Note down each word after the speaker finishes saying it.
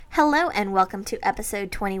Hello and welcome to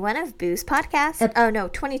episode 21 of Boo's podcast. Oh no,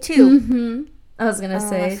 22. Mm-hmm. I was gonna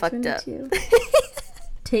say I fucked 22.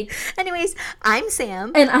 Up. Anyways, I'm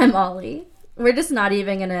Sam. And I'm Ollie. We're just not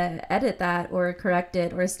even gonna edit that or correct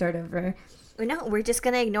it or start over. No, we're just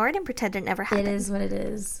gonna ignore it and pretend it never happened. It is what it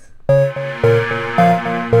is.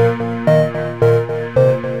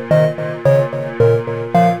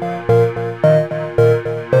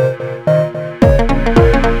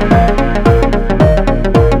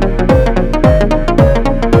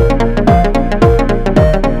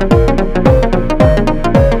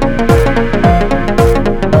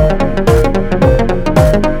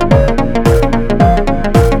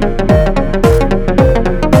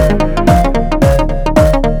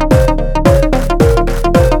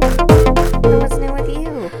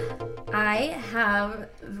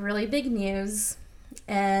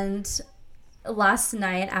 Last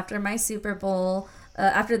night after the Super Bowl,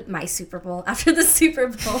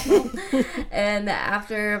 and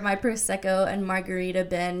after my Prosecco and margarita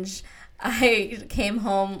binge, I came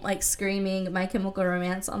home like screaming My Chemical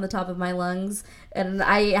Romance on the top of my lungs, and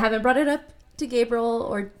I haven't brought it up to Gabriel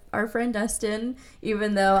or our friend Dustin,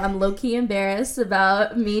 even though I'm low-key embarrassed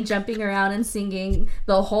about me jumping around and singing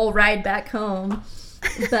the whole ride back home,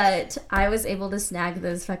 but I was able to snag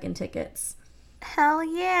those fucking tickets. Hell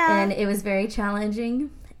yeah. And it was very challenging.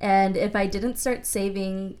 And if I didn't start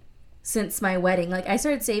saving since my wedding, like I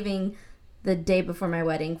started saving the day before my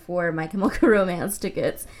wedding for My Chemical Romance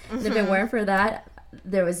tickets. Mm-hmm. And if it weren't for that,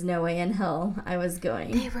 there was no way in hell I was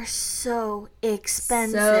going. They were so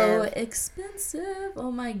expensive.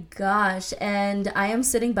 Oh my gosh. And I am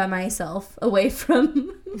sitting by myself away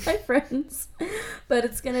from my friends. But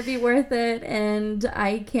it's going to be worth it. And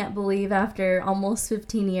I can't believe after almost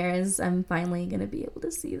 15 years, I'm finally going to be able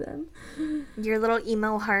to see them. Your little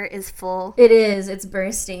emo heart is full. It is. It's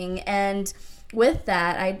bursting. And with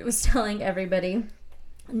that, I was telling everybody,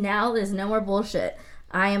 now there's no more bullshit.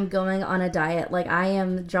 I am going on a diet. Like, I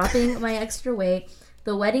am dropping my extra weight.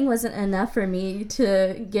 The wedding wasn't enough for me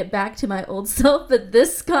to get back to my old self, but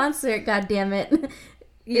this concert, goddammit.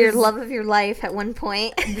 Your love of your life at one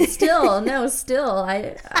point. Still.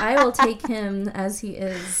 I will take him as he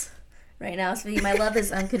is right now. So my love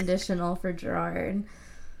is unconditional for Gerard.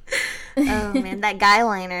 Oh, man, that guy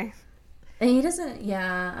liner. And he doesn't,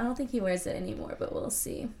 I don't think he wears it anymore, but we'll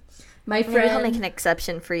see. Maybe he'll make an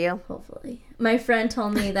exception for you. Hopefully. My friend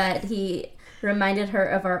told me that he reminded her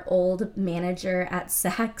of our old manager at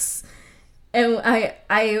Saks. And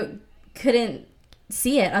I couldn't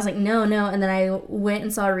see it. I was like, no. And then I went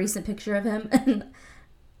and saw a recent picture of him. And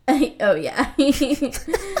oh, yeah. He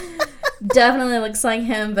definitely looks like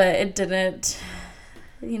him, but it doesn't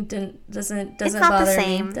bother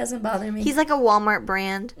me. Doesn't bother me. He's like a Walmart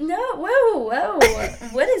brand. No, whoa.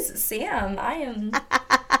 What is Sam?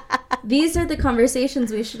 These are the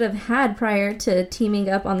conversations we should have had prior to teaming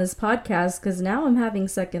up on this podcast, because now I'm having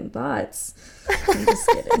second thoughts. I'm just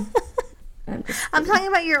kidding. I'm talking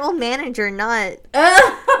about your old manager, not...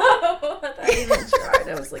 Oh, I thought you meant Gerard.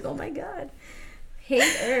 I was like, oh my god.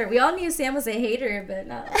 Hater. We all knew Sam was a hater, but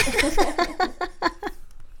not...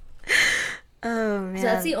 Oh, man. So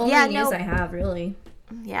that's the only news I have, really.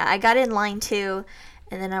 Yeah, I got in line, too,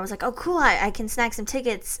 and then I was like, oh, cool, I can snag some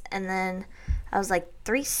tickets, and then... I was like,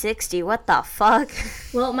 $360, what the fuck?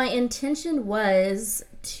 Well, my intention was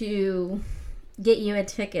to get you a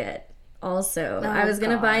ticket also. Oh, I was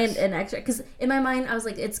going to buy an extra, because in my mind, I was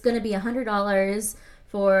like, it's going to be $100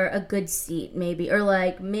 for a good seat, maybe, or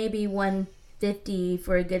like maybe $150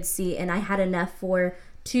 for a good seat, and I had enough for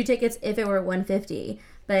 2 tickets if it were $150,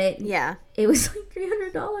 but yeah, it was like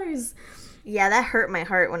 $300. Yeah, that hurt my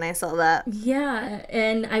heart when I saw that. Yeah,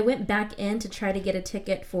 and I went back in to try to get a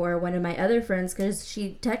ticket for one of my other friends, because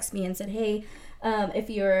she texted me and said, hey, if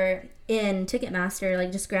you're in Ticketmaster,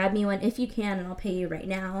 like, just grab me one if you can, and I'll pay you right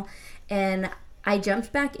now. And I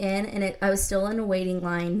jumped back in, and I was still in a waiting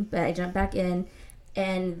line, but I jumped back in,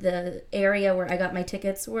 and the area where I got my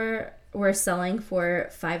tickets were selling for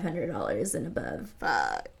 $500 and above.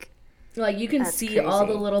 Fuck. Like, you can see crazy. All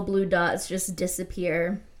the little blue dots just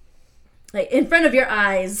disappear. Like, in front of your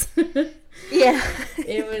eyes. Yeah.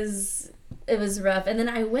 It was rough. And then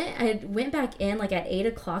I went back in like at 8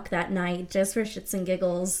 o'clock that night just for shits and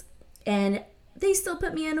giggles, and they still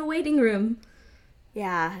put me in a waiting room.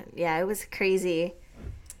 Yeah, it was crazy.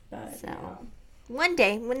 But, so one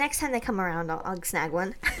day, next time they come around, I'll snag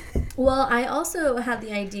one. Well, I also had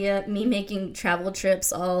the idea, me making travel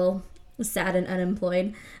trips all sad and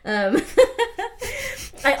unemployed.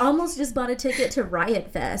 I almost just bought a ticket to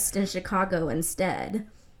Riot Fest in Chicago instead.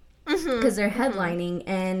 Because they're headlining,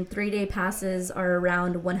 and 3-day passes are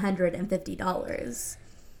around $150.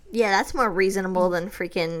 Yeah, that's more reasonable than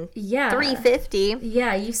freaking Yeah. $3.50.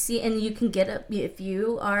 Yeah, you see, and you can get up, if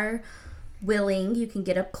you are willing, you can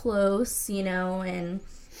get up close, and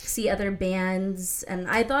see other bands. And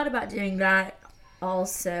I thought about doing that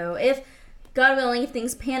also. If, God willing, if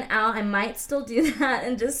things pan out, I might still do that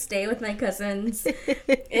and just stay with my cousins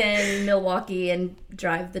in Milwaukee and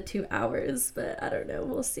drive the 2 hours. But I don't know.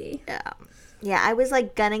 We'll see. Yeah, I was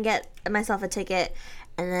like gonna get myself a ticket,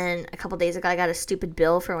 and then a couple days ago I got a stupid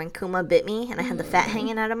bill for when Kuma bit me and I had the fat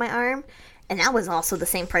hanging out of my arm, and that was also the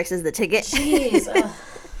same price as the ticket. Jeez.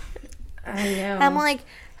 I know. I'm like,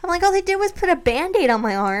 all they did was put a Band-Aid on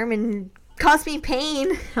my arm and caused me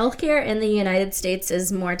pain. Healthcare in the United States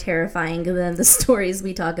is more terrifying than the stories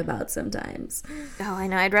we talk about sometimes. Oh, I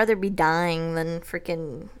know. I'd rather be dying than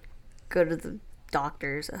freaking go to the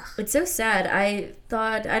doctors. Ugh. It's so sad. I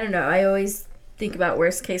don't know, I always think about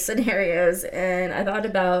worst case scenarios, and I thought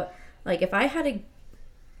about, like, if I had to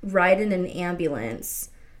ride in an ambulance,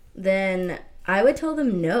 then I would tell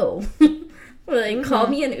them no. Like, call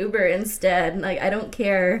me an Uber instead. Like, I don't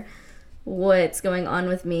care what's going on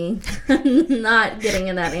with me. I'm not getting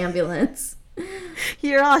in that ambulance.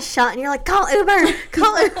 You're all shot and you're like, call Uber!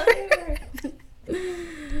 Call Uber!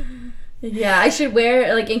 Yeah, I should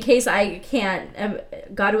wear, like, in case I can't,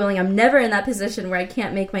 God willing, I'm never in that position where I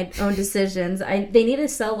can't make my own decisions. They need to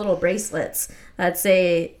sell little bracelets that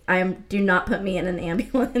say, do not put me in an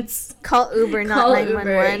ambulance. Call Uber, not Call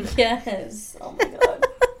 911. Uber. Yes. Oh my God.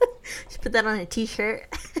 Just put that on a t-shirt.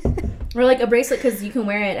 Or like a bracelet, because you can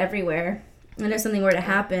wear it everywhere. And if something were to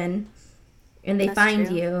happen and they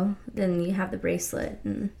find you, then you have the bracelet.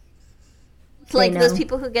 And like those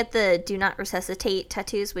people who get the do not resuscitate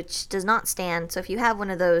tattoos, which does not stand. So if you have one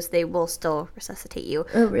of those, they will still resuscitate you.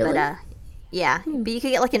 Oh, really? But, yeah. But you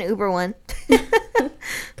could get like an Uber one.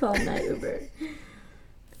 Call my Uber.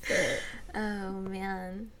 But, oh,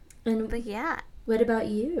 man. But yeah. What about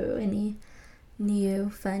you? Any new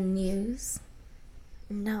fun news?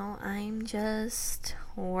 No, I'm just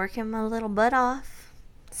working my little butt off.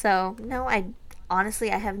 So, no,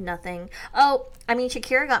 honestly, I have nothing. Oh, I mean,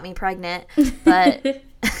 Shakira got me pregnant, but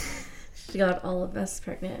she got all of us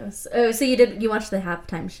pregnant. So you watched the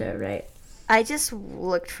halftime show, right? I just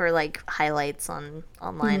looked for like highlights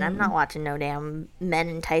online. I'm not watching no damn men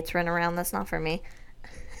in tights run around. That's not for me.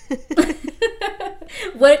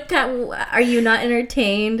 Are you not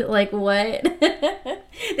entertained? Like, what?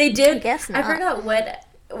 They did. I guess not. I forgot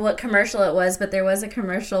what commercial it was, but there was a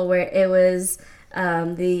commercial where it was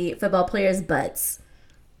the football players' butts.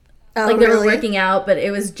 Oh, like, they really? were working out, but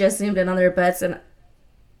it was just zoomed in on their butts, and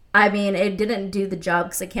I mean, it didn't do the job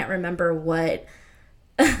because I can't remember what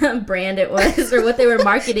brand it was or what they were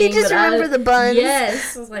marketing. You just remember the buns.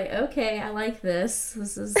 Yes. I was like, okay, I like this.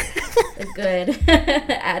 This is a good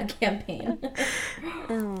ad campaign.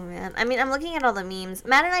 Oh, man. I mean, I'm looking at all the memes.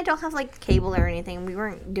 Matt and I don't have, like, cable or anything. We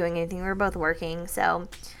weren't doing anything. We were both working. So,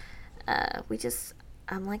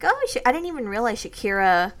 I'm like, oh, I didn't even realize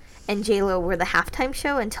Shakira and J-Lo were the halftime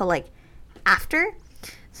show until, like, after.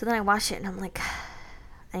 So then I watched it, and I'm like,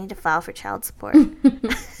 I need to file for child support.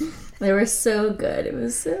 They were so good. It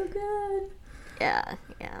was so good. Yeah.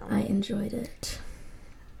 I enjoyed it.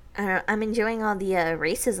 I'm enjoying all the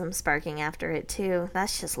racism sparking after it, too.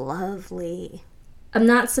 That's just lovely. I'm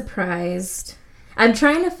not surprised. I'm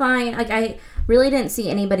trying to find, like, I really didn't see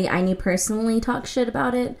anybody I knew personally talk shit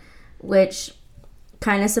about it, which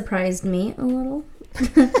kind of surprised me a little.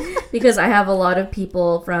 Because I have a lot of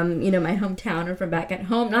people from, my hometown or from back at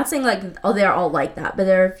home. Not saying, like, oh, they're all like that, but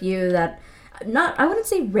there are a few that, I wouldn't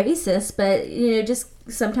say racist, but, just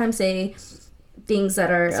sometimes say things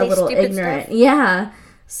that are a little ignorant. Stuff. Yeah.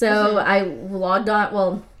 So I logged on,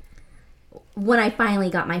 well, when I finally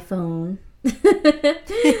got my phone,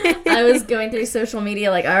 I was going through social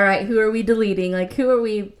media like, all right, who are we deleting? Like, who are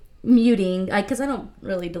we muting? Because I don't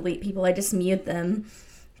really delete people. I just mute them.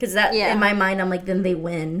 Because in my mind, I'm like, then they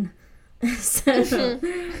win. So,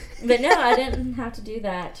 but no, I didn't have to do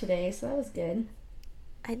that today, so that was good.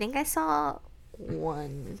 I think I saw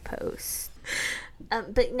one post.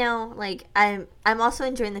 But no, like, I'm also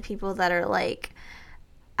enjoying the people that are like,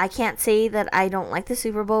 I can't say that I don't like the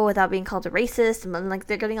Super Bowl without being called a racist, and like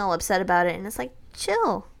they're getting all upset about it, and it's like,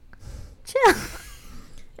 chill.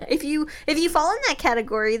 If you fall in that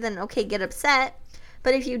category, then okay, get upset.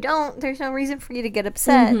 But if you don't, there's no reason for you to get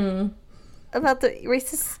upset about the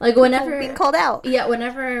racist, like, whenever being called out. Yeah,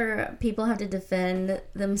 whenever people have to defend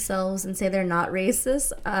themselves and say they're not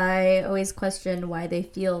racist, I always question why they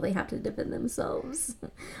feel they have to defend themselves.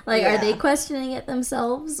 Like, are they questioning it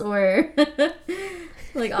themselves, or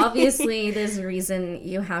like, obviously there's a reason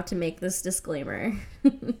you have to make this disclaimer.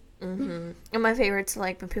 Mm-hmm. And my favorite's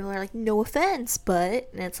like when people are like, no offense, but,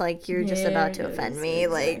 and it's like, you're just about to offend me.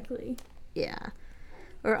 Exactly. Like, yeah.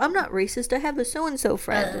 Or I'm not racist, I have a so-and-so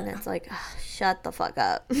friend. And it's like, shut the fuck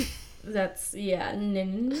up. That's, yeah.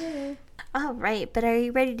 No. All right, but are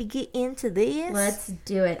you ready to get into this? Let's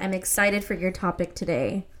do it. I'm excited for your topic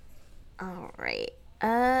today. All right.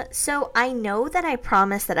 So I know that I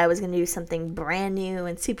promised that I was going to do something brand new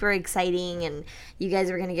and super exciting and you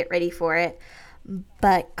guys were going to get ready for it.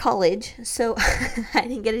 But college, so I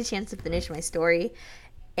didn't get a chance to finish my story.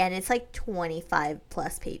 And it's like 25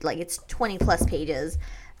 plus page, like it's 20 plus pages.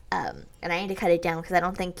 And I need to cut it down because I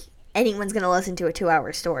don't think anyone's going to listen to a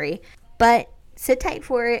 2-hour story. But sit tight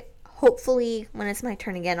for it. Hopefully, when it's my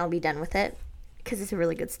turn again, I'll be done with it. Because it's a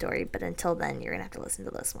really good story. But until then, you're going to have to listen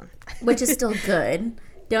to this one. Which is still good.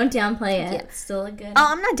 Don't downplay it. Yeah. It's still a good. Oh,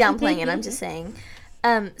 I'm not downplaying it. I'm just saying.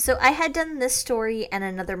 So I had done this story and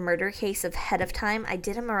another murder case ahead of time. I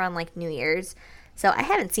did them around like New Year's. So I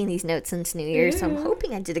haven't seen these notes since New Year's. So I'm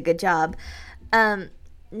hoping I did a good job.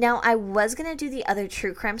 Now, I was going to do the other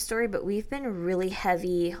true crime story, but we've been really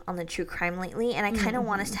heavy on the true crime lately. And I kind of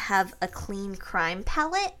want us to have a clean crime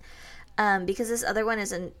palette. Because this other one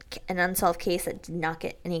is an unsolved case that did not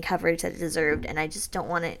get any coverage that it deserved. And I just don't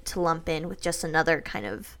want it to lump in with just another kind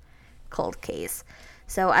of cold case.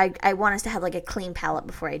 So I want us to have like a clean palette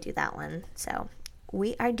before I do that one. So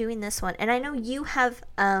we are doing this one. And I know you have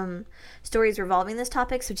stories revolving this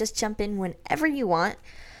topic, so just jump in whenever you want.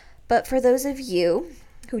 But for those of you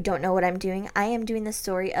who don't know what I'm doing, I am doing the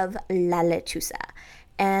story of La Lechuza.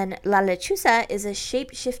 And La Lechuza is a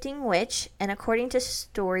shape-shifting witch, and according to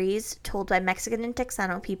stories told by Mexican and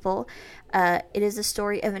Texano people, it is a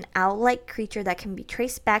story of an owl-like creature that can be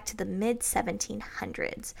traced back to the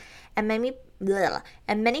mid-1700s. And many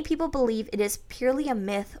people believe it is purely a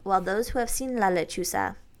myth, while those who have seen La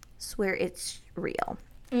Lechuza swear it's real.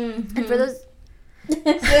 Mm-hmm. And for those...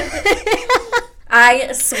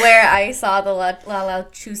 I swear I saw the La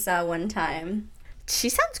Lechuza one time. She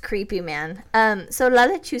sounds creepy, man. So La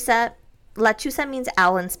Lechuza means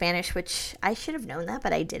owl in Spanish, which I should have known that,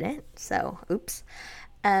 but I didn't. So, oops.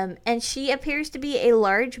 And she appears to be a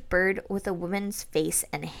large bird with a woman's face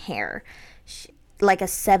and hair. Like a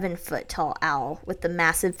 7-foot tall owl with the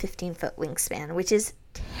massive 15-foot wingspan, which is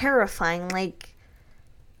terrifying. Like,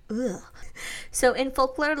 ugh. So in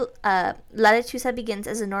folklore, La Lechuza begins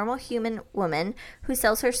as a normal human woman who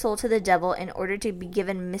sells her soul to the devil in order to be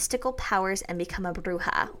given mystical powers and become a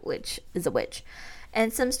bruja, which is a witch.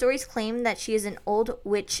 And some stories claim that she is an old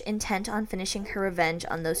witch intent on finishing her revenge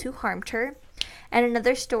on those who harmed her. And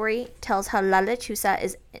another story tells how La Lechuza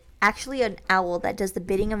is actually an owl that does the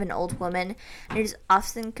bidding of an old woman, and it is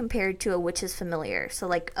often compared to a witch's familiar, so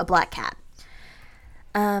like a black cat.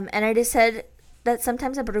 And it is said that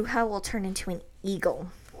sometimes a bruja will turn into an eagle.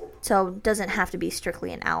 So it doesn't have to be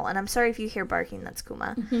strictly an owl. And I'm sorry if you hear barking, that's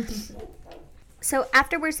Kuma. So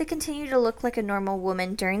afterwards, they continue to look like a normal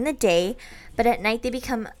woman during the day, but at night they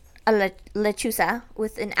become a lechuza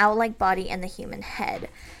with an owl-like body and the human head.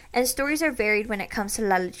 And stories are varied when it comes to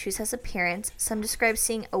La Lechuza's appearance. Some describe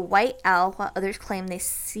seeing a white owl, while others claim they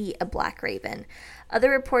see a black raven. Other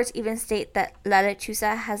reports even state that La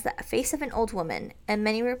Lechuza has the face of an old woman, and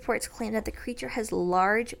many reports claim that the creature has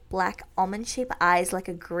large, black, almond-shaped eyes like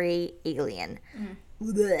a gray alien.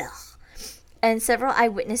 And several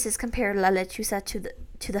eyewitnesses compare La Lechuza to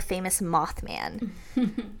the famous Mothman,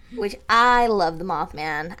 which I love the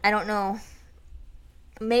Mothman. I don't know.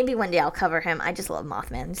 Maybe one day I'll cover him. I just love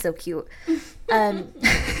Mothman. He's so cute. You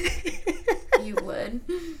would.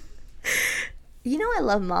 You know I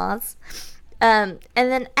love moths. And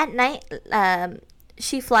then at night,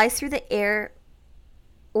 she flies through the air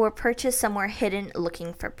or perches somewhere hidden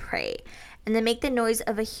looking for prey. And they make the noise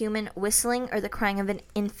of a human whistling or the crying of an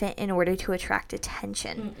infant in order to attract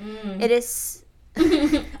attention. Mm-mm. It is...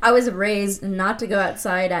 I was raised not to go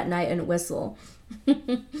outside at night and whistle.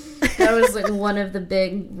 That was like one of the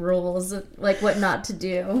big rules, like what not to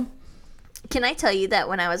do. Can I tell you that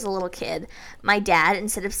when I was a little kid, my dad,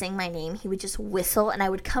 instead of saying my name, he would just whistle and I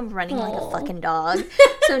would come running like a fucking dog.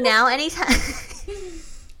 So now anytime...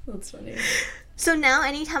 That's funny. So now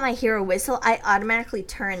anytime I hear a whistle, I automatically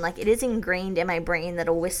turn. Like, it is ingrained in my brain that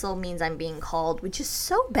a whistle means I'm being called, which is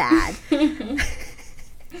so bad.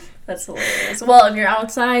 That's hilarious. Well, if you're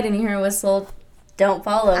outside and you hear a whistle, don't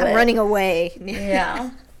follow it. I'm running away.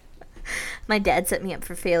 Yeah. My dad set me up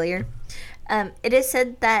for failure. It is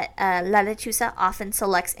said that La Lechuza often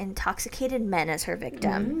selects intoxicated men as her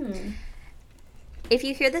victim. If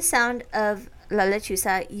you hear the sound of La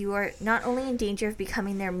Lechuza, you are not only in danger of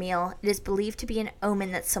becoming their meal, it is believed to be an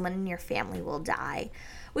omen that someone in your family will die.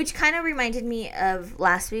 Which kind of reminded me of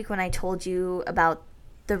last week when I told you about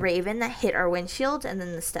the raven that hit our windshield, and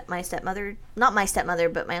then my stepmother, not my stepmother,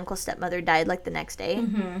 but my uncle's stepmother died like the next day.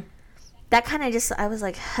 Mm-hmm. That kind of just, I was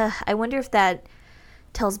like, huh, I wonder if that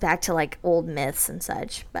tells back to like old myths and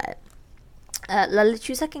such. But La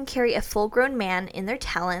Lechuza can carry a full-grown man in their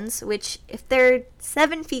talons, which if they're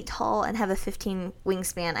 7 feet tall and have a 15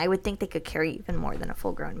 wingspan, I would think they could carry even more than a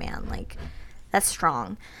full-grown man. Like, that's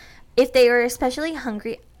strong. If they are especially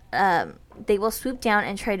hungry, they will swoop down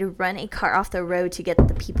and try to run a car off the road to get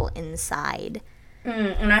the people inside.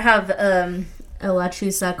 And I have a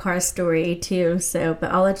Lechuza car story too, but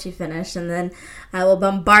I'll let you finish, and then I will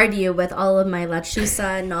bombard you with all of my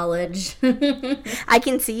Lechuza knowledge. I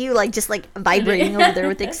can see you just vibrating over there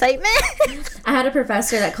with excitement. I had a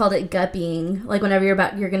professor that called it guppying, like whenever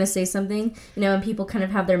you're gonna say something, and people kind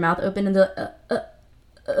of have their mouth open and they're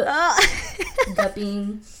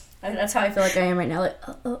guppying. That's how I feel like I am right now.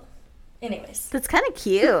 Anyways. That's kind of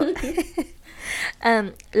cute.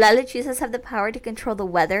 La Lechuzas have the power to control the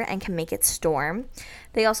weather and can make it storm.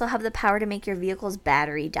 They also have the power to make your vehicle's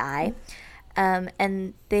battery die.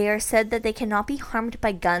 And they are said that they cannot be harmed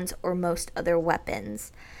by guns or most other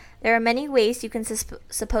weapons. There are many ways you can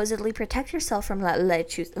supposedly protect yourself from La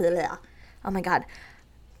Lechuza. Oh my god.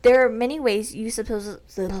 There are many ways you There's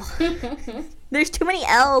too many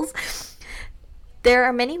L's. There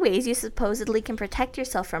are many ways you supposedly can protect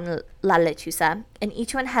yourself from La Lechuza, and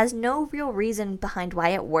each one has no real reason behind why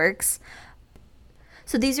it works.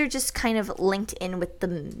 So these are just kind of linked in with the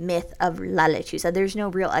myth of La Lechuza. There's no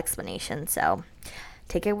real explanation, so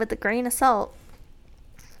take it with a grain of salt.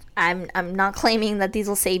 I'm not claiming that these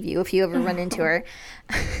will save you if you ever run into her.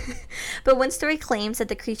 But one story claims that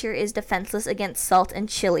the creature is defenseless against salt and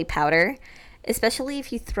chili powder, especially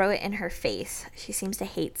if you throw it in her face. She seems to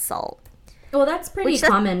hate salt. Well, that's pretty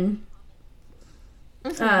common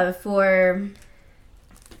for,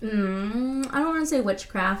 I don't want to say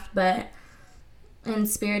witchcraft, but in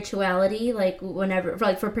spirituality, whenever,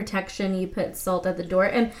 for protection, you put salt at the door.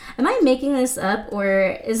 And am I making this up,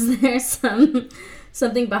 or is there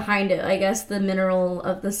something behind it? I guess the mineral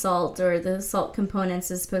of the salt or the salt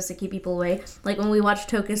components is supposed to keep people away. Like when we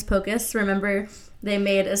watched Hocus Pocus, remember they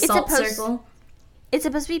made a salt circle? It's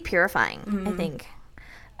supposed to be purifying, I think.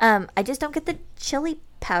 I just don't get the chili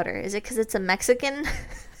powder. Is it because it's a Mexican?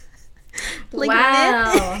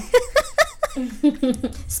 Wow.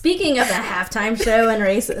 Speaking of the halftime show and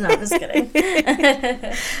race, no, I'm just kidding.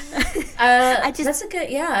 That's a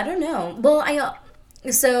good, I don't know. Well,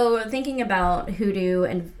 so thinking about hoodoo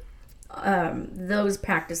and those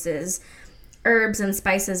practices, herbs and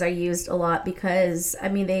spices are used a lot because,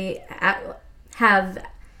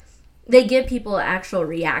 they give people actual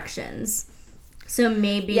reactions. So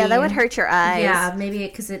maybe... Yeah, that would hurt your eyes. Yeah, maybe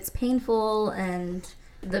because it's painful and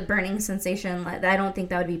the burning sensation. I don't think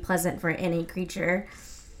that would be pleasant for any creature.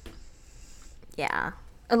 Yeah.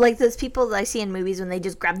 Like those people that I see in movies when they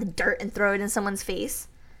just grab the dirt and throw it in someone's face.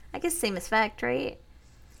 I guess same effect, right?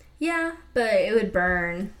 Yeah, but it would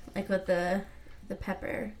burn, with the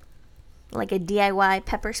pepper. Like a DIY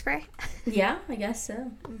pepper spray? Yeah, I guess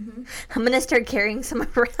so. Mm-hmm. I'm going to start carrying some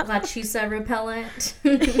around. Lechuza repellent.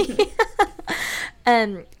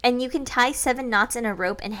 And you can tie 7 knots in a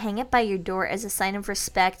rope and hang it by your door as a sign of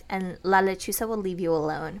respect, and La Lechuza will leave you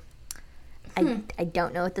alone. I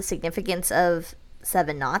don't know what the significance of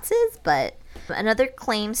 7 knots is, but another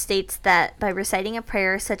claim states that by reciting a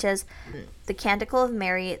prayer such as the Canticle of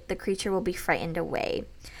Mary, the creature will be frightened away.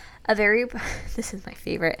 This is my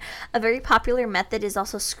favorite. A very popular method is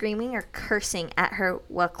also screaming or cursing at her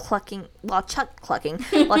while chucking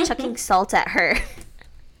salt at her.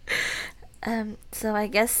 So I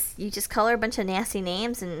guess you just call her a bunch of nasty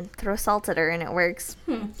names and throw salt at her and it works.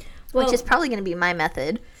 Well, which is probably going to be my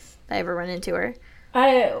method if I ever run into her.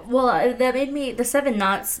 The 7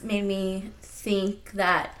 knots made me think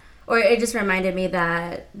that, or it just reminded me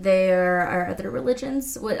that there are other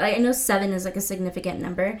religions. I know 7 is a significant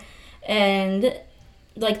number, and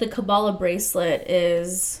the Kabbalah bracelet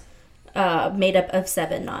is made up of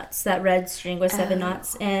 7 knots. That red string was 7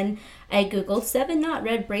 knots, and I googled 7-knot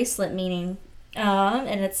red bracelet meaning,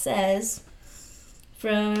 and it says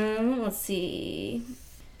let's see.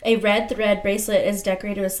 A red thread bracelet is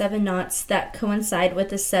decorated with 7 knots that coincide with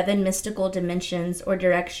the 7 mystical dimensions or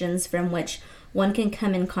directions from which one can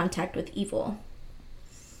come in contact with evil.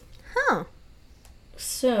 Huh.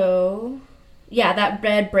 So, yeah, that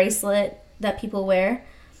red bracelet that people wear,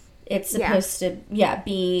 it's supposed to,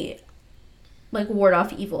 be like ward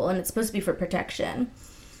off evil, and it's supposed to be for protection.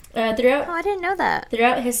 Throughout Oh, I didn't know that.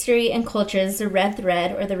 Throughout history and cultures, the red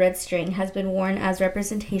thread or the red string has been worn as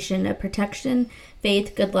representation of protection,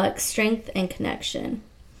 faith, good luck, strength, and connection.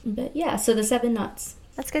 But yeah, so the 7 knots.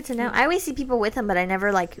 That's good to know. I always see people with them, but I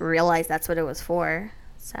never like realized that's what it was for.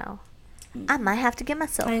 So I might have to get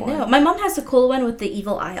myself one. I know. My mom has a cool one with the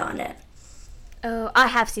evil eye on it. Oh, I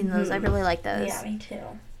have seen those. I really like those. Yeah, me too.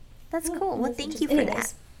 That's cool. Well, thank you for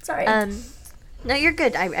that. Sorry. No, you're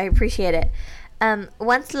good. I appreciate it.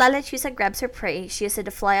 Once La Lechuza grabs her prey, she is said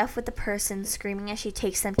to fly off with the person, screaming as she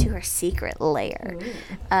takes them to her secret lair.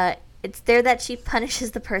 It's there that she punishes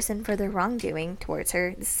the person for their wrongdoing towards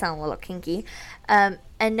her. This sounds a little kinky. And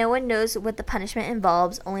no one knows what the punishment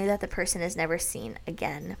involves, only that the person is never seen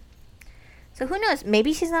again. So who knows?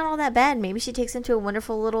 Maybe she's not all that bad. Maybe she takes them to a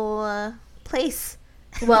wonderful little place.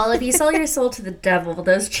 Well, if you sell your soul to the devil,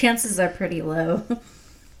 those chances are pretty low.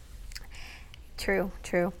 True.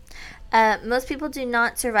 Most people do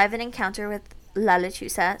not survive an encounter with La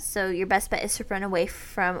Lechuza, so your best bet is to run away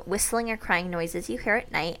from whistling or crying noises you hear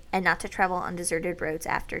at night and not to travel on deserted roads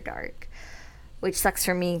after dark. Which sucks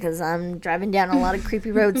for me because I'm driving down a lot of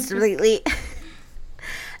creepy roads lately.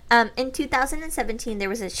 In 2017, there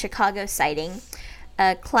was a Chicago sighting.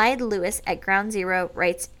 Clyde Lewis at Ground Zero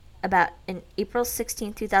writes about an April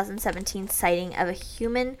 16, 2017 sighting of a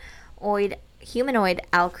humanoid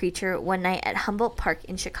owl creature one night at Humboldt Park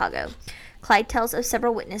in Chicago. Clyde tells of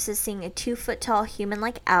several witnesses seeing a 2-foot-tall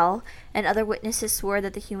human-like owl, and other witnesses swore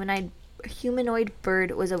that the humanoid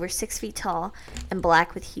bird was over 6 feet tall and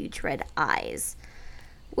black with huge red eyes.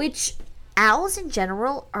 Which, owls in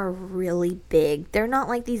general are really big. They're not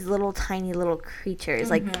like these little tiny little creatures.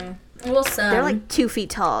 Like, well, they're like 2 feet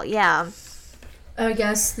tall. Yeah. I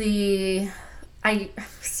guess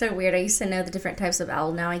so weird. I used to know the different types of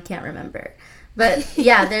owl. Now I can't remember. But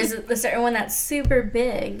yeah, there's a certain one that's super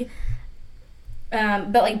big.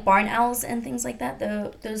 But like barn owls and things like that,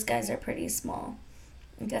 though, those guys are pretty small.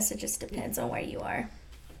 I guess it just depends on where you are.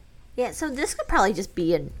 Yeah, so this could probably just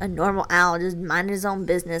be a normal owl, just minding his own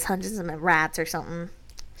business, hunting some rats or something.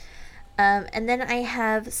 And then I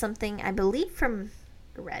have something, I believe, from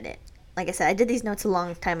Reddit. Like I said, I did these notes a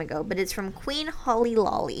long time ago, but it's from Queen Holly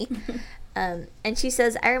Lolly. And she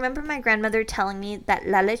says, I remember my grandmother telling me that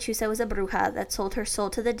La Lechuza was a bruja that sold her soul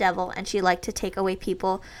to the devil, and she liked to take away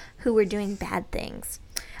people who were doing bad things.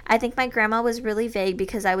 I think my grandma was really vague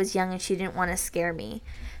because I was young and she didn't want to scare me.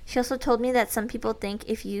 She also told me that some people think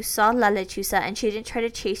if you saw La Lechuza and she didn't try to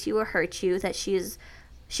chase you or hurt you, that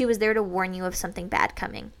she was there to warn you of something bad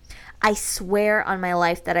coming. I swear on my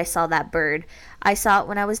life that I saw that bird. I saw it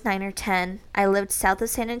when I was 9 or 10. I lived south of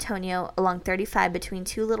San Antonio along 35 between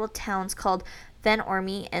 2 little towns called Van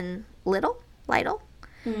Ormy and Lytle.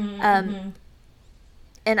 And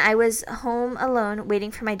I was home alone waiting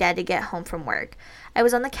for my dad to get home from work. I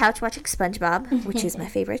was on the couch watching SpongeBob, which is my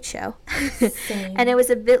favorite show. And it was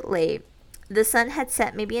a bit late. The sun had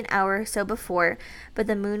set maybe an hour or so before, but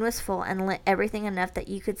the moon was full and lit everything enough that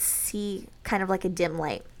you could see kind of like a dim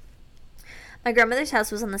light. My grandmother's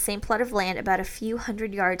house was on the same plot of land about a few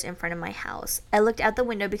hundred yards in front of my house. I looked out the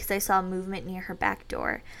window because I saw movement near her back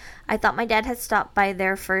door. I thought my dad had stopped by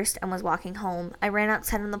there first and was walking home. I ran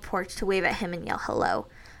outside on the porch to wave at him and yell hello.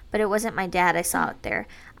 But it wasn't my dad I saw out there.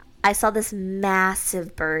 I saw this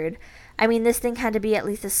massive bird. I mean, this thing had to be at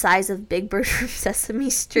least the size of Big Bird from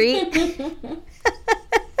Sesame Street.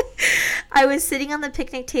 I was sitting on the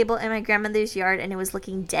picnic table in my grandmother's yard and it was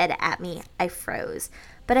looking dead at me. I froze.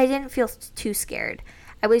 But I didn't feel too scared.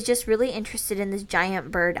 I was just really interested in this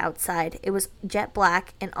giant bird outside. It was jet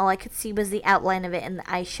black, and all I could see was the outline of it and the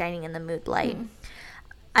eyes shining in the moonlight.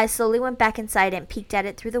 I slowly went back inside and peeked at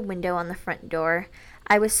it through the window on the front door.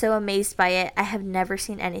 I was so amazed by it. I have never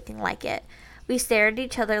seen anything like it. We stared at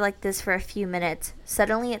each other like this for a few minutes.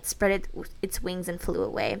 Suddenly, it spread its wings and flew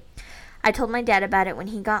away. I told my dad about it when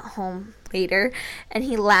he got home later, and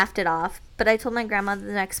he laughed it off. But I told my grandma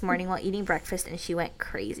the next morning while eating breakfast, and she went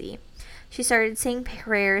crazy. She started saying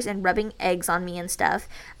prayers and rubbing eggs on me and stuff.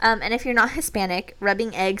 And if you're not Hispanic,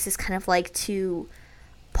 rubbing eggs is kind of like to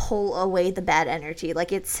pull away the bad energy.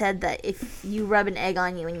 Like, it said that if you rub an egg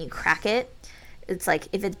on you and you crack it, it's like,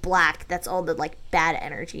 if it's black, that's all the, like, bad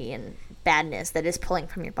energy and badness that is pulling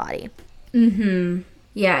from your body.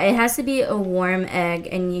 Yeah, it has to be a warm egg,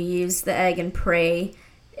 and you use the egg and pray.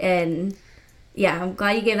 And yeah, I'm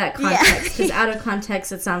glad you gave that context, because out of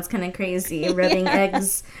context it sounds kind of crazy. Rubbing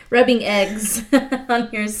eggs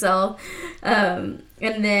on yourself, and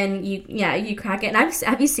then you crack it. And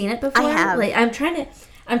have you seen it before? I have. Like, I'm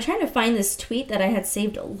trying to find this tweet that I had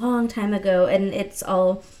saved a long time ago, and it's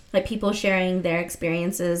all like people sharing their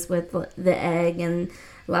experiences with the egg and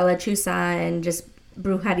La Lechuza and just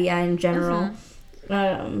brujeria in general.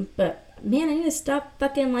 But man, I need to stop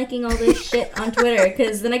fucking liking all this shit on Twitter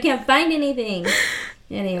because then I can't find anything.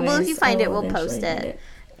 Anyways, well, if you find it, we'll post it.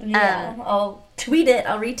 Yeah, I'll tweet it.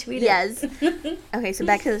 I'll retweet it. Yes. Okay, so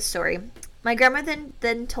back to the story. My grandmother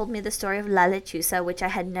then told me the story of La Lechuza, which I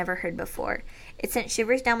had never heard before. It sent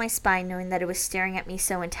shivers down my spine knowing that it was staring at me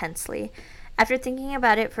so intensely. After thinking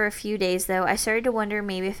about it for a few days, though, I started to wonder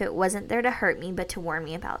maybe if it wasn't there to hurt me but to warn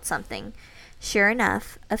me about something. Sure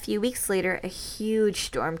enough, a few weeks later, a huge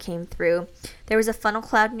storm came through. There was a funnel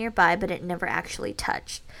cloud nearby, but it never actually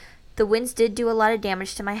touched. The winds did do a lot of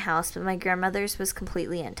damage to my house, but my grandmother's was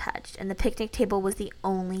completely untouched, and the picnic table was the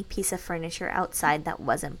only piece of furniture outside that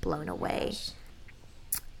wasn't blown away.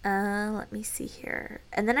 Let me see here.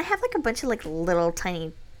 And then I have like a bunch of like little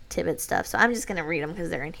tiny tidbit stuff, so I'm just going to read them because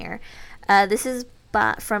they're in here. This is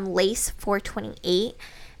from Lace 428.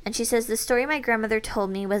 And she says, the story my grandmother told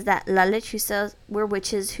me was that La Lechuzas were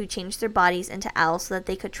witches who changed their bodies into owls so that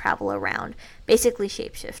they could travel around, basically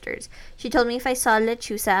shapeshifters. She told me if I saw a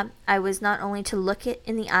Lechuza, I was not to look it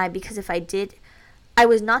in the eye because if I did,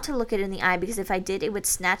 it would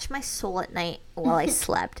snatch my soul at night while I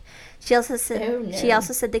slept. She also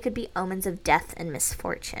said they could be omens of death and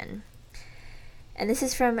misfortune. And this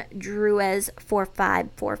is from Druez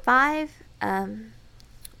 4545.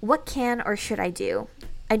 What can or should I do?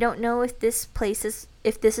 I don't know if this is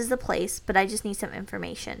the place, but I just need some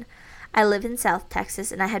information. I live in South Texas,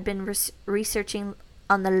 and I had been researching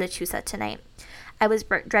on the Lechuza tonight. I was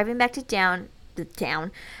driving back to town,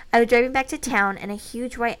 and a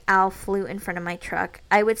huge white owl flew in front of my truck.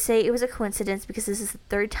 I would say it was a coincidence because this is the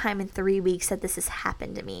third time in 3 weeks that this has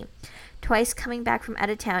happened to me. Twice coming back from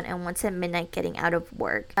out of town and once at midnight getting out of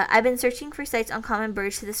work. I've been searching for sites on common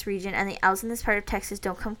birds to this region, and the owls in this part of Texas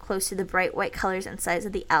don't come close to the bright white colors and size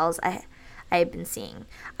of the owls I have been seeing.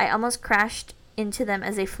 I almost crashed into them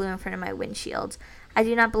as they flew in front of my windshield. I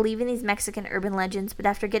do not believe in these Mexican urban legends, but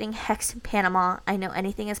after getting hexed in Panama, I know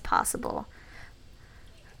anything is possible.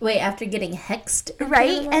 Wait, after getting hexed in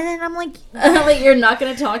right? Panama? And then I'm like... like, you're not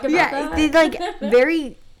going to talk about that? Yeah, they like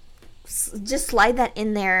very... just slide that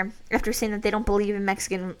in there after saying that they don't believe in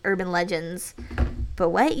Mexican urban legends. But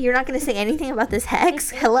what? You're not going to say anything about this hex?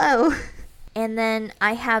 Hello. And then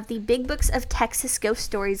I have the Big Books of Texas Ghost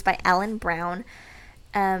Stories by Alan Brown,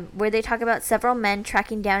 where they talk about several men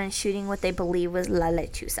tracking down and shooting what they believe was La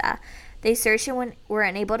Lechuza. They searched and were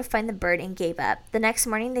unable to find the bird and gave up. The next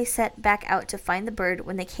morning they set back out to find the bird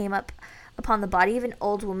when they came upon the body of an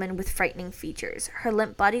old woman with frightening features. Her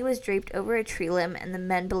limp body was draped over a tree limb, and the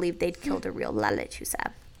men believed they'd killed a real La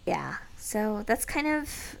Lechuza. Yeah, so that's kind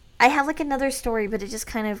of... I have like another story, but it just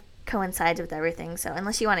kind of coincides with everything, so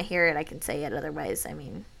unless you want to hear it, I can say it. Otherwise, I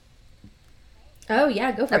mean... Oh,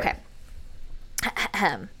 yeah, go for it. Okay.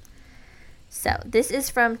 So, this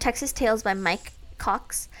is from Texas Tales by Mike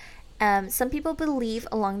Cox. Some people believe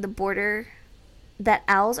along the border that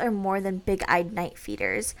owls are more than big-eyed night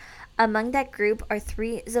feeders. Among that group are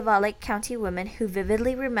 3 Zavala County women who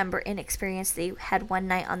vividly remember an experience they had one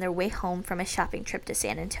night on their way home from a shopping trip to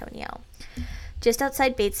San Antonio. Just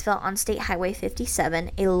outside Batesville on State Highway 57,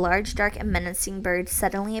 a large, dark, and menacing bird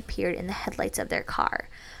suddenly appeared in the headlights of their car.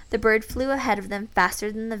 The bird flew ahead of them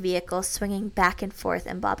faster than the vehicle, swinging back and forth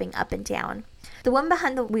and bobbing up and down. The woman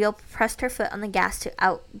behind the wheel pressed her foot on the gas to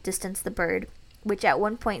outdistance the bird, which at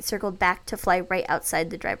one point circled back to fly right outside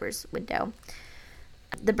the driver's window.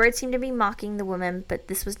 The bird seemed to be mocking the woman, but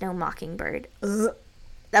this was no mockingbird. Ugh.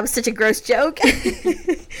 That was such a gross joke. I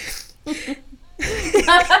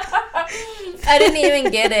didn't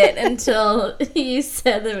even get it until you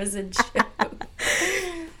said there was a joke.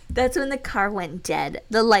 That's when the car went dead.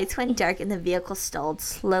 The lights went dark and the vehicle stalled,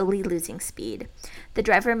 slowly losing speed. The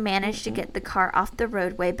driver managed to get the car off the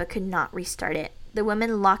roadway but could not restart it. The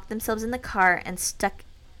women locked themselves in the car and stuck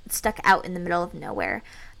out in the middle of nowhere.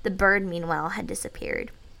 The bird, meanwhile, had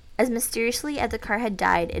disappeared. As mysteriously as the car had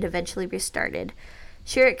died, it eventually restarted.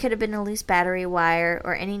 Sure, it could have been a loose battery wire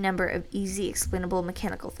or any number of easy explainable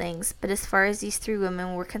mechanical things, but as far as these 3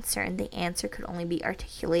 women were concerned, the answer could only be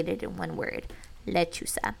articulated in one word: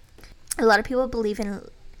 Lechuza. A lot of people believe in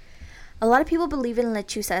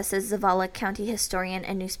Lechuza, says Zavala County historian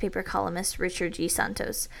and newspaper columnist Richard G.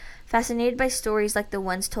 Santos, fascinated by stories like the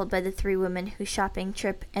ones told by the 3 women whose shopping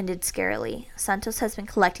trip ended scarily. Santos has been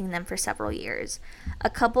collecting them for several years. A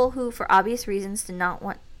couple who, for obvious reasons, did not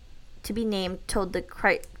want to be named told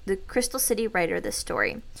the Crystal City writer this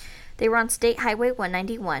story. They were on State Highway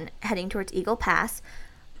 191, heading towards Eagle Pass,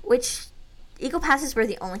 which Eagle Pass is where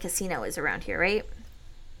the only casino is around here, right?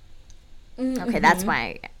 Mm-hmm. Okay, that's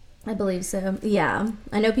why I believe so. Yeah.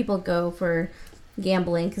 I know people go for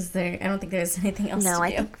gambling because I don't think there's anything else to do.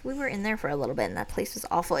 I think we were in there for a little bit and that place was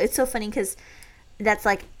awful. It's so funny because that's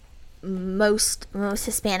like most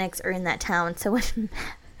Hispanics are in that town. So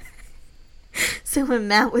when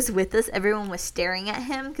Matt was with us, everyone was staring at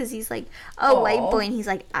him because he's like, oh, Aww. white boy. And he's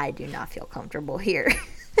like, I do not feel comfortable here.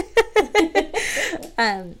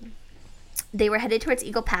 They were headed towards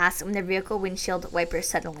Eagle Pass when their vehicle windshield wipers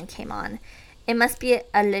suddenly came on. It must be a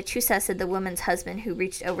lechuza, said the woman's husband, who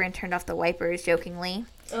reached over and turned off the wipers jokingly.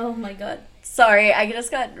 Oh my god. Sorry, I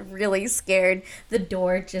just got really scared. The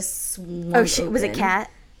door just swung open. Was it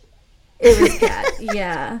cat? It was cat,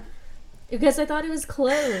 yeah. Because I thought it was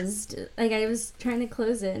closed. Like, I was trying to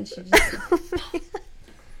close it and she just...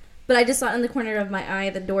 But I just saw in the corner of my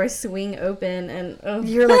eye the door swing open and... Oh.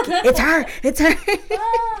 You're like, it's her! It's her!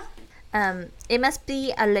 Ah. It must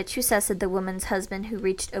be a lechuza, said the woman's husband, who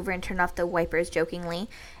reached over and turned off the wipers jokingly.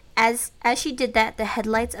 As she did that, the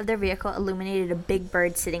headlights of their vehicle illuminated a big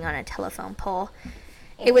bird sitting on a telephone pole.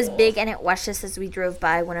 It was big and it watched us as we drove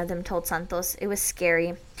by, one of them told Santos. It was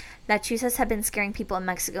scary. Lechuzas have been scaring people in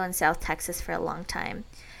Mexico and South Texas for a long time.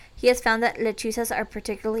 He has found that lechuzas are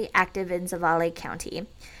particularly active in Zavala County.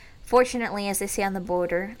 Fortunately, as they say on the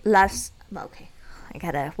border, okay, I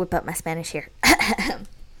gotta whip up my Spanish here.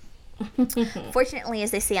 Fortunately, as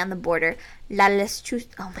they say on the border, las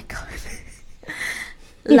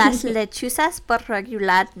lechuzas por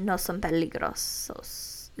regular no son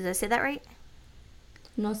peligrosos. Did I say that right?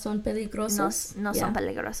 No son peligrosos. No son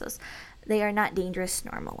peligrosos. They are not dangerous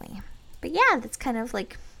normally. But yeah, that's kind of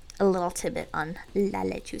like a little tidbit on la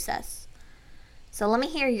lechuzas. So let me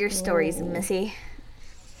hear your stories, Missy.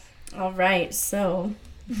 All right, so...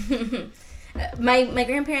 My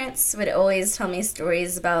grandparents would always tell me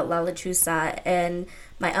stories about La Lechuza, and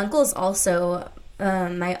my uncles also.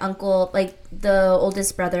 My uncle, like the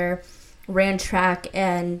oldest brother, ran track,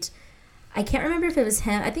 and I can't remember if it was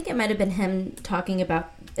him. I think it might have been him talking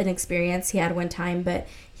about an experience he had one time, but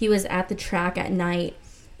he was at the track at night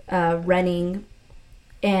running,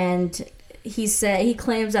 and he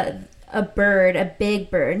claims that a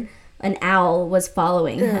big bird, an owl, was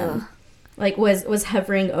following him. Like, was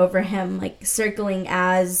hovering over him, like, circling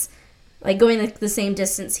like, going like the same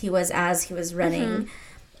distance he was as he was running. Mm-hmm.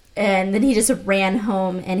 And then he just ran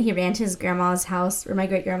home, and he ran to his grandma's house, or my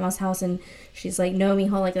great-grandma's house, and she's like, no,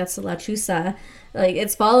 mijo, like, that's the lechuza. Like,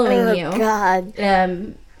 it's following you. Oh, God.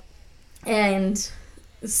 And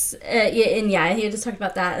he just talked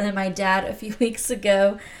about that. And then my dad, a few weeks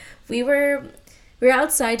ago, we were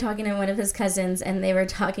outside talking to one of his cousins, and they were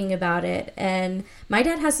talking about it. And my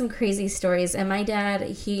dad has some crazy stories. And my dad,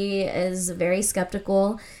 he is very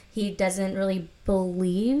skeptical. He doesn't really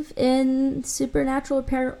believe in supernatural,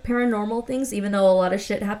 paranormal things, even though a lot of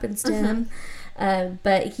shit happens to him.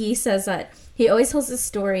 But he says that he always tells a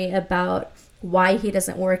story about why he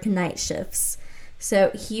doesn't work night shifts.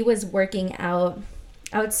 So he was working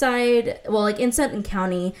outside, well, like in Sutton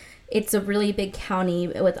County. It's a really big county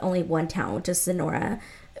with only one town, which is Sonora.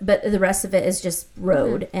 But the rest of it is just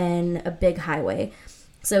road and a big highway.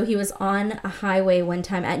 So he was on a highway one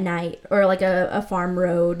time at night, or like a farm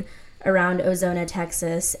road around Ozona,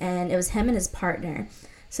 Texas. And it was him and his partner.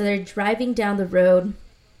 So they're driving down the road,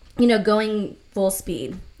 going full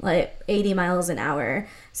speed, like 80 miles an hour,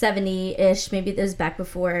 70-ish. Maybe it was back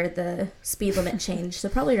before the speed limit changed. So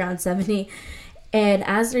probably around 70. And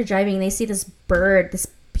as they're driving, they see this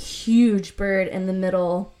huge bird in the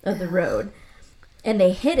middle of the road, and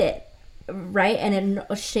they hit it, right? And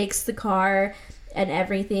it shakes the car and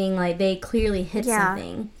everything. Like, they clearly hit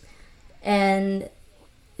something. And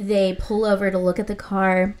they pull over to look at the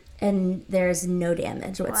car, and there's no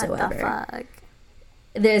damage whatsoever. What the fuck?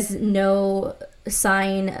 There's no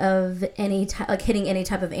sign of any like hitting any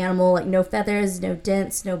type of animal, like no feathers, no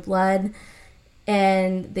dents, no blood.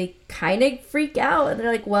 And they kind of freak out, and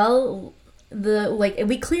they're like, well,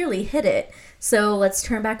 we clearly hit it, so let's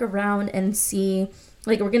turn back around and see,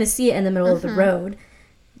 like, we're gonna see it in the middle of the road.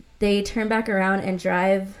 They turn back around and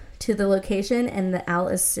drive to the location, and the owl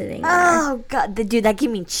is sitting there. Oh God, dude, that gave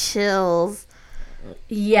me chills.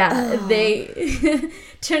 Yeah. They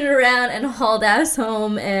turned around and hauled ass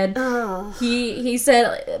home, and he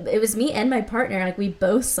said it was me and my partner, like, we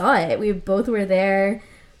both saw it, we both were there.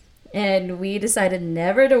 And we decided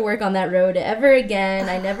never to work on that road ever again.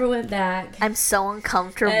 I never went back. I'm so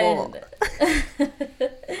uncomfortable.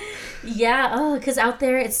 Yeah, because out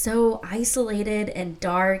there it's so isolated and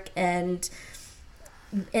dark, and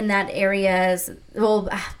in that area, well,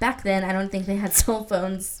 back then I don't think they had cell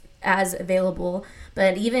phones as available,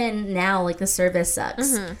 but even now, like, the service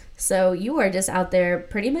sucks. So you are just out there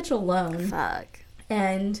pretty much alone. Fuck.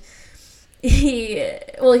 And he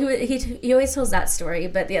always tells that story,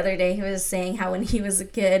 but the other day he was saying how when he was a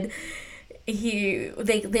kid,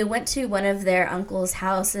 they went to one of their uncle's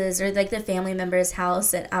houses, or like the family member's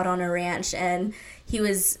house out on a ranch, and he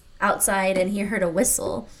was outside and he heard a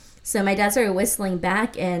whistle. So my dad started whistling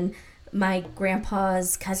back, and my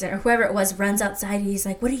grandpa's cousin or whoever it was runs outside, and he's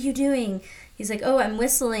like, "What are you doing?" He's like, "Oh, I'm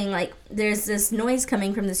whistling. Like, there's this noise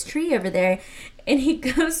coming from this tree over there." And he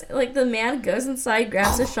goes, like, the man goes inside,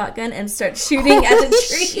 grabs a shotgun, and starts shooting at the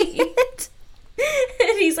tree.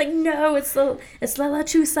 And he's like, "No, it's the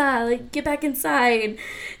Lechuza. Like, get back inside."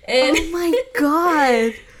 And oh my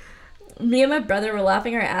God. Me and my brother were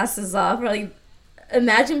laughing our asses off. We're like,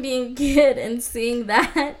 imagine being a kid and seeing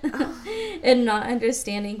that and not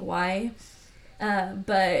understanding why.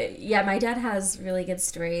 But yeah, my dad has really good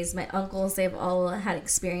stories. My uncles, they've all had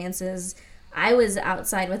experiences. I was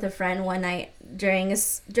outside with a friend one night during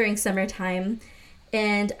summertime,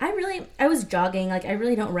 and I was jogging. Like, I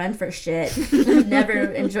really don't run for shit. I've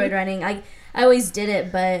never enjoyed running. I always did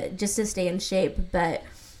it, but just to stay in shape. But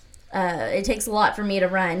it takes a lot for me to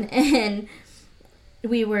run. And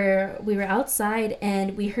we were outside,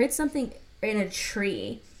 and we heard something in a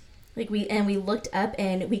tree. Like, we looked up,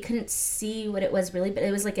 and we couldn't see what it was really, but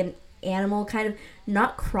it was like an animal, kind of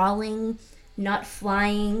not crawling, not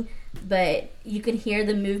flying, but you could hear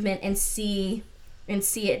the movement and see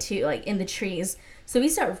it too, like in the trees. So we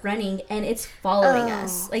start running, and it's following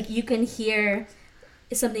us. Like, you can hear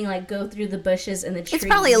something like go through the bushes and the trees. It's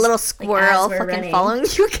probably a little squirrel fucking running. Following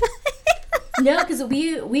you guys. No, because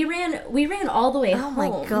we ran all the way home. Oh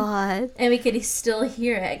my God. And we could still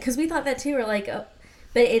hear it, because we thought that too. We're like, oh,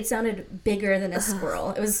 but it sounded bigger than a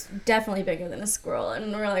squirrel. It was definitely bigger than a squirrel,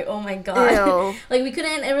 and we're like, oh my God. Like, we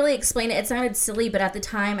couldn't really explain it. It sounded silly, but at the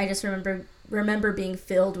time, I just remember being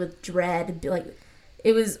filled with dread. Like,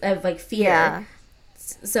 it was of like fear. Yeah.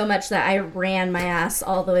 So much that I ran my ass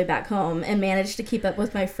all the way back home and managed to keep up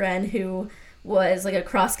with my friend, who was like a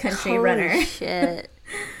cross-country runner. Shit.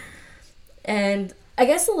 And I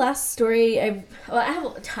guess the last story, I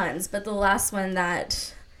have tons, but the last one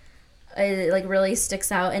that like really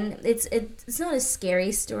sticks out, and it's not a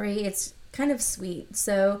scary story, it's kind of sweet.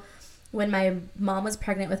 So when my mom was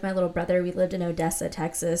pregnant with my little brother, we lived in Odessa,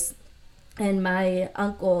 Texas, and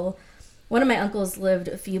one of my uncles lived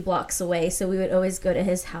a few blocks away, so we would always go to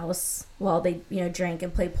his house while they, drank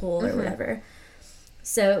and play pool or whatever.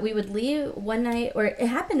 So we would leave one night, or it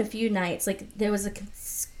happened a few nights. Like, there was a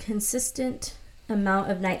consistent amount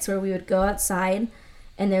of nights where we would go outside,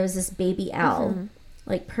 and there was this baby owl,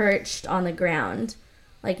 like, perched on the ground.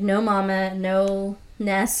 Like, no mama, no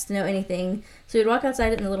nest, no anything. So we'd walk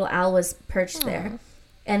outside, and the little owl was perched there.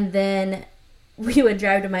 And then we would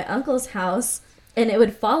drive to my uncle's house, and it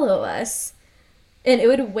would follow us, and it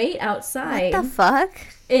would wait outside. What the fuck?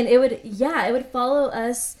 And it would follow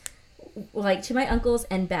us, like, to my uncle's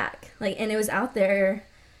and back. Like, and it was out there.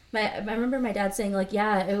 I remember my dad saying, like,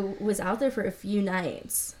 yeah, it was out there for a few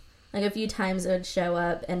nights. Like, a few times it would show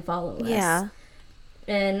up and follow us. Yeah.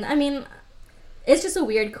 And, I mean, it's just a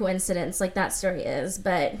weird coincidence, like that story is.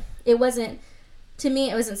 But it wasn't, to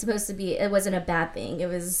me, it wasn't supposed to be, it wasn't a bad thing.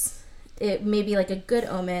 It may be like a good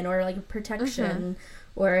omen, or like a protection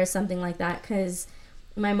or something like that, because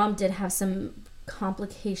my mom did have some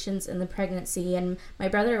complications in the pregnancy, and my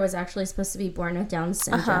brother was actually supposed to be born with Down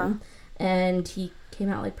syndrome, and he came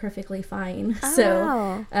out like perfectly fine.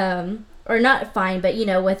 So or not fine, but he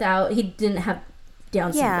didn't have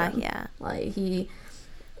Down syndrome. Like, he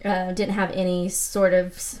didn't have any sort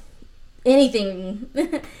of anything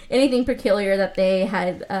peculiar that they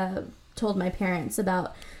had told my parents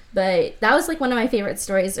about. But that was like one of my favorite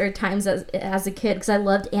stories or times as a kid, because I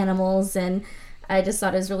loved animals, and I just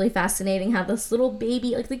thought it was really fascinating how this little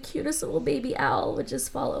baby, like the cutest little baby owl, would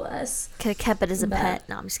just follow us. Could have kept it as a pet.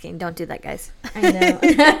 No, I'm just kidding. Don't do that, guys. I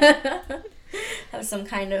know. Have some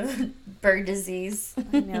kind of bird disease.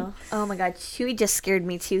 I know. Oh my God. Chewy just scared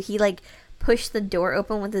me too. He like pushed the door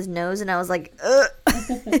open with his nose, and I was like, ugh.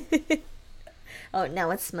 Oh,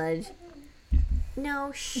 now it's Smudge.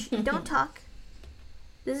 No, shh. Don't talk.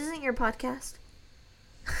 This isn't your podcast.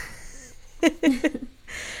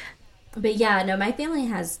 But yeah, no, my family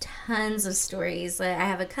has tons of stories. Like, I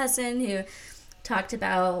have a cousin who talked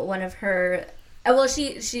about one of her... Well,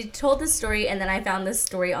 she told this story, and then I found this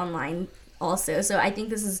story online also. So I think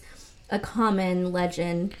this is a common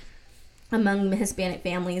legend among Hispanic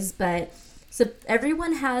families. But so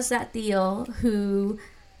everyone has that Theo who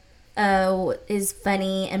is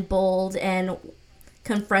funny and bold and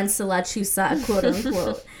confronts the Lechuza, quote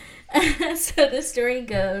unquote. So the story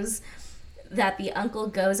goes that the uncle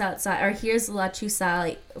goes outside or hears Lechuza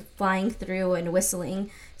like flying through and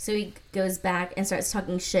whistling. So he goes back and starts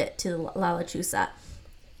talking shit to La Lechuza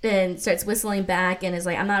and starts whistling back and is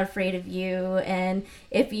like, I'm not afraid of you. And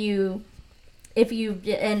if you,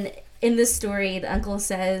 and in this story, the uncle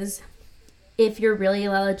says, if you're really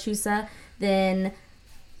La Lechuza, then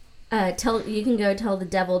you can go tell the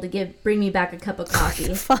devil to bring me back a cup of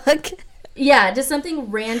coffee. Fuck. Yeah, just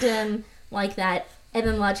something random like that. And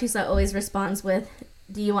then Lechuza always responds with,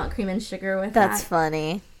 do you want cream and sugar with that? That's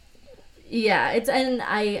funny. Yeah, and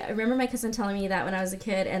I remember my cousin telling me that when I was a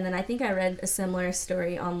kid, and then I think I read a similar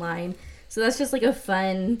story online. So that's just like a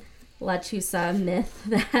fun Lechuza myth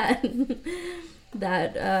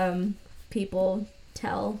that people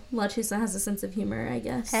tell. Lechuza has a sense of humor, I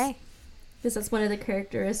guess. Hey. Because that's one of the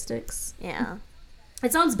characteristics. Yeah.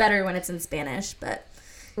 It sounds better when it's in Spanish, but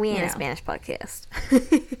we ain't a Spanish podcast.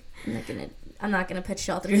 I'm not gonna put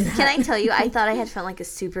y'all through that. Can I tell you, I thought I had found like a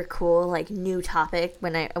super cool like new topic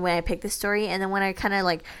when I picked this story, and then when I kind of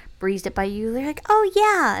like breezed it by you, they're like, oh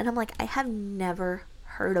yeah, and I'm like, I have never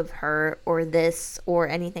heard of her or this or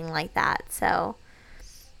anything like that. So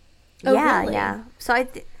really? Yeah. So I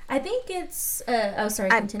think it's sorry,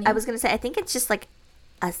 continue. I was gonna say I think it's just like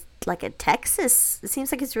a Texas. It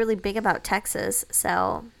seems like it's really big about Texas.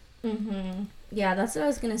 So. Yeah, that's what I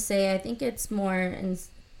was gonna say. I think it's more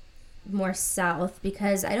south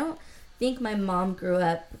because I don't think my mom grew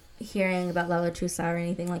up hearing about La Lechuza or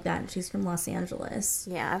anything like that. She's from Los Angeles.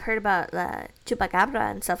 Yeah, I've heard about the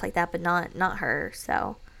chupacabra and stuff like that, but not her.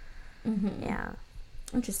 So. Yeah.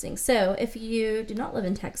 Interesting. So, if you do not live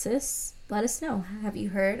in Texas, let us know. Have you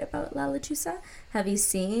heard about La Lechuza? Have you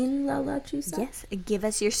seen La Lechuza? Yes. Give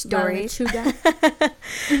us your stories. But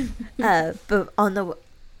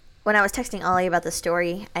when I was texting Ollie about the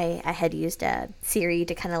story, I had used Siri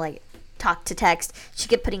to kind of like talk to text. She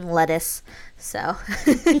kept putting lettuce, so.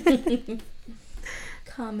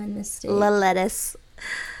 Common mistake. La lettuce.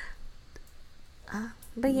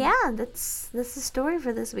 But yeah, that's the story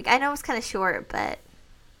for this week. I know it's kind of short, but.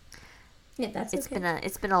 Yeah, it's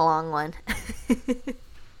been a long one.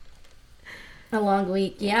 A long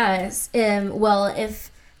week, yes. Well,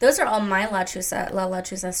 if those are all my La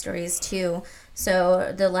Lechuza stories too.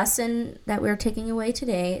 So the lesson that we're taking away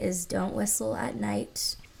today is don't whistle at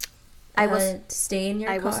night. I will stay in your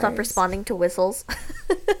cars. I will stop responding to whistles.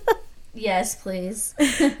 Yes, please.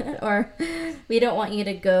 Or we don't want you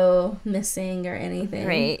to go missing or anything.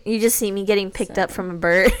 Right. You just see me getting picked up from a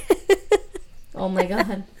bird. Oh my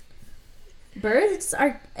god. Birds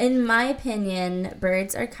are, in my opinion,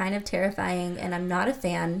 birds are kind of terrifying, and I'm not a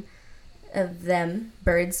fan of them,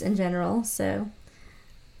 birds in general, so.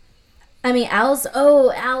 I mean, owls.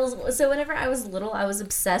 So whenever I was little, I was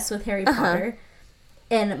obsessed with Harry Potter,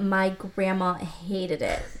 and my grandma hated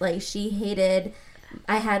it. Like, she hated,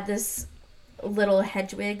 I had this little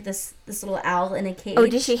Hedwig, this little owl in a cage. Oh,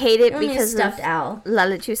 did she hate it because stuffed owl? La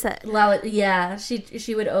Lechuza. Yeah,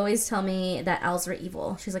 she would always tell me that owls were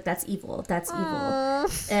evil. She's like, that's evil. That's evil.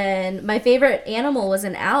 And my favorite animal was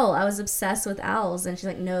an owl. I was obsessed with owls, and she's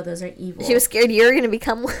like, no, those are evil. She was scared you were gonna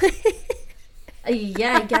become one.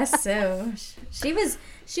 Yeah, I guess so. She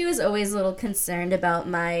was always a little concerned about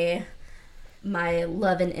my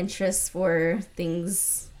love and interest for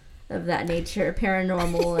things of that nature,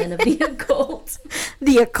 paranormal and of the occult.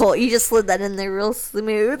 The occult. You just slid that in there real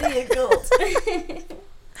smooth. The occult.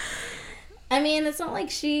 I mean, it's not like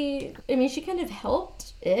she kind of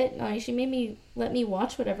helped it. Like, she let me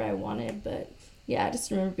watch whatever I wanted, but yeah, I just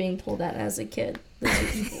remember being told that as a kid.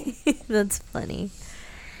 That's funny.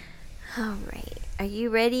 All right. Are you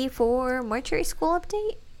ready for mortuary school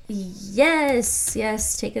update? Yes.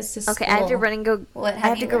 Take us to school. Okay, I have to run and go. What I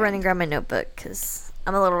have to go run and grab my notebook because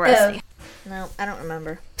I'm a little rusty. No, I don't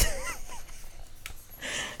remember.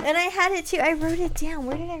 And I had it too. I wrote it down.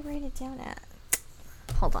 Where did I write it down at?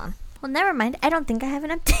 Hold on. Well, never mind. I don't think I have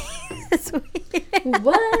an update this week.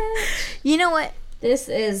 What? You know what? This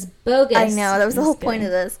is bogus. I know. That was the whole point of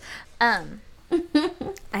this. I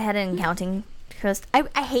had an accounting post.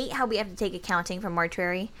 I hate how we have to take accounting for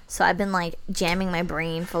mortuary. So I've been like jamming my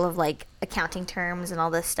brain full of like accounting terms and all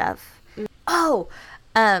this stuff. Oh,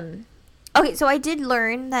 okay, so I did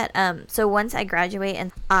learn that, so once I graduate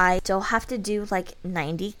and I still have to do like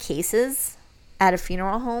 90 cases at a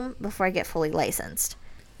funeral home before I get fully licensed.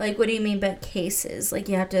 Like, what do you mean by cases? Like,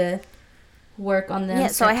 you have to work on them? Yeah,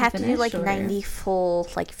 so I have to do like 90 full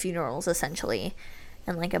like funerals essentially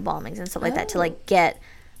and like embalmings and stuff like that to like get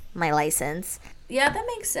my license. Yeah, that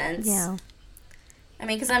makes sense. Yeah. I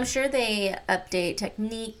mean, because I'm sure they update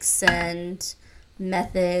techniques and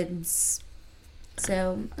methods.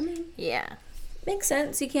 So, I mean, yeah. Makes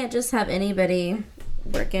sense. You can't just have anybody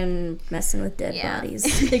working, messing with dead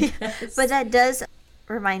bodies, I guess. But that does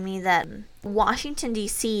remind me that Washington,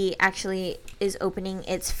 D.C. actually is opening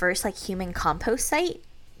its first, like, human compost site.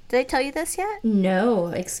 Did I tell you this yet? No,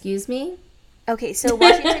 excuse me? Okay, so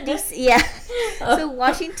Washington, D.C. Yeah. So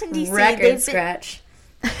Washington, D.C. Record scratch.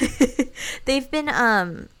 They've been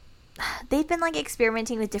like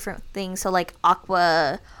experimenting with different things. So like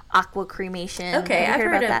aqua cremation. Okay, Have you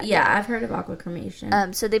heard about that? Yeah, I've heard of aqua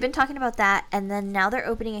cremation. So they've been talking about that, and then now they're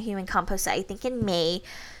opening a human compost site, I think in May.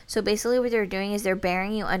 So basically what they're doing is they're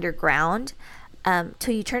burying you underground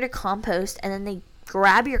till you turn to compost, and then they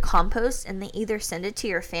grab your compost and they either send it to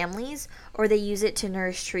your families or they use it to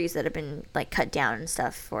nourish trees that have been like cut down and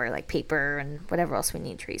stuff for like paper and whatever else we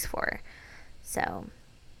need trees for. So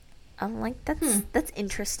I'm like, that's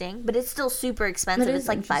interesting, but it's still super expensive. It's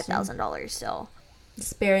like $5,000 still.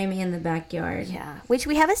 Just bury me in the backyard. Yeah, which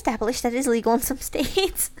we have established that is legal in some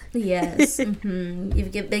states. Yes. Mm-hmm.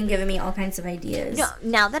 You've been giving me all kinds of ideas. No,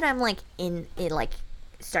 now that I'm like in like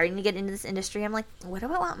starting to get into this industry, I'm like, what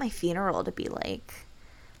do I want my funeral to be like?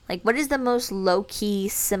 Like, what is the most low-key,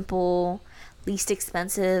 simple, least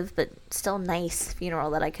expensive, but still nice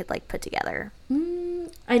funeral that I could like put together?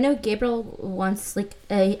 I know Gabriel wants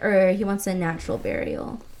he wants a natural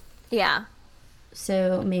burial. Yeah.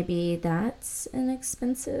 So maybe that's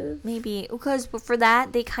inexpensive. Maybe because for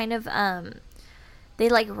that they kind of they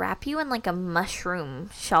like wrap you in like a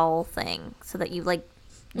mushroom shawl thing so that you like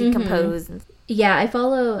decompose. Mm-hmm. Yeah, I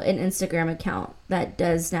follow an Instagram account that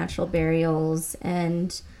does natural burials,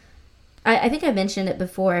 and I think I mentioned it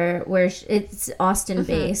before, where it's Austin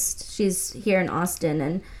based. Mm-hmm. She's here in Austin,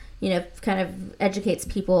 and kind of educates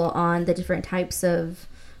people on the different types of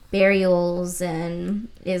burials and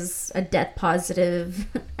is a death positive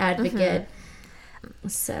advocate. Mm-hmm.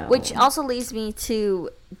 So, which also leads me to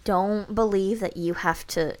don't believe that you have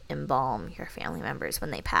to embalm your family members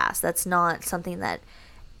when they pass. That's not something that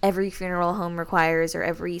every funeral home requires or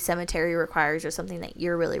every cemetery requires or something that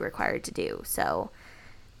you're really required to do. So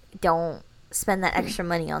don't spend that extra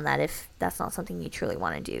money on that if that's not something you truly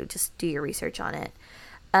want to do. Just do your research on it.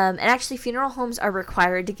 And actually, funeral homes are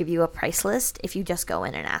required to give you a price list if you just go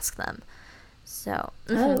in and ask them. So,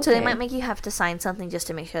 so they might make you have to sign something just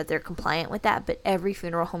to make sure that they're compliant with that. But every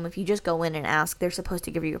funeral home, if you just go in and ask, they're supposed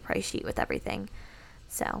to give you a price sheet with everything.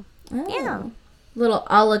 So, yeah. Little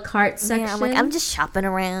a la carte section. Yeah, I'm just shopping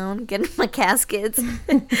around, getting my caskets.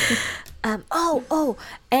 And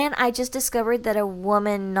I just discovered that a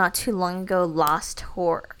woman not too long ago lost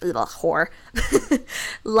her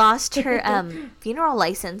funeral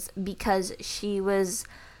license because she was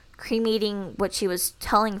cremating what she was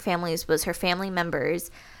telling families was her family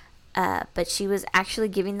members, but she was actually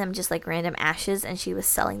giving them just like random ashes, and she was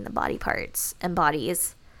selling the body parts and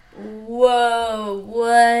bodies. Whoa,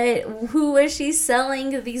 what? Who was she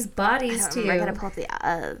selling these bodies to? I gotta pull up the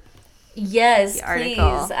yes, the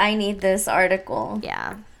article. Please. I need this article.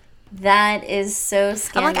 Yeah. That is so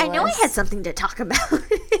scandalous. I'm like, I know I had something to talk about.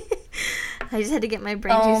 I just had to get my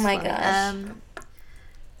brain juice. Oh my gosh.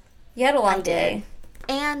 You had a long day.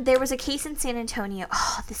 And there was a case in San Antonio.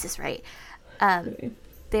 Oh, this is right.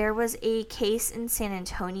 There was a case in San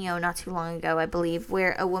Antonio not too long ago, I believe,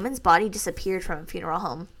 where a woman's body disappeared from a funeral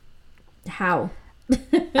home. How?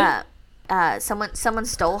 Someone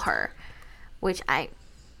stole her, which I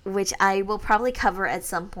will probably cover at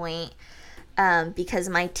some point, because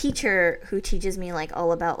my teacher who teaches me like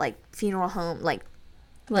all about like funeral home, like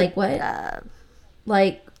what?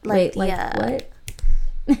 What?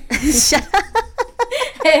 Shut up.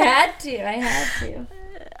 I had to.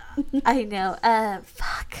 I know.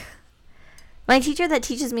 Fuck. My teacher that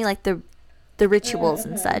teaches me like the rituals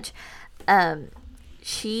and such,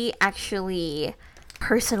 she actually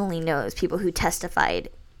personally knows people who testified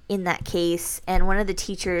in that case, and one of the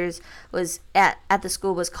teachers was at the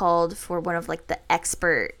school was called for one of like the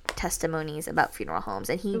expert testimonies about funeral homes,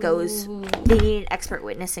 and he goes. They need an expert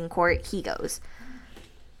witness in court. He goes.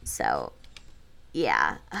 So,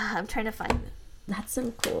 yeah, I'm trying to find. That's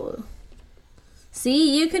so cool.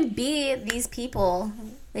 See, you can be these people.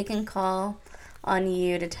 They can call on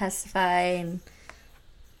you to testify and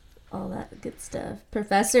all that good stuff.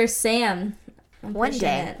 Professor Sam. One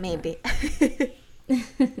day, maybe.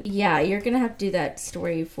 Yeah, you're going to have to do that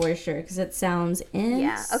story for sure because it sounds insane.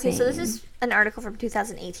 Yeah. Okay, so this is an article from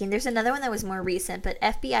 2018. There's another one that was more recent, but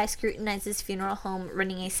FBI scrutinizes funeral home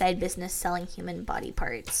running a side business selling human body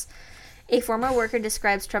parts. A former worker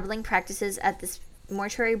describes troubling practices at this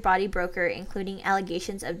mortuary body broker, including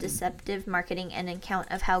allegations of deceptive marketing and an account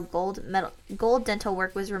of how gold dental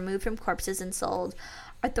work was removed from corpses and sold.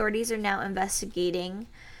 Authorities are now investigating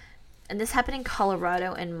And this happened in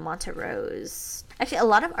Colorado and Monterose. Actually, a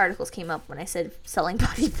lot of articles came up when I said selling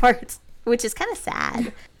body parts, which is kind of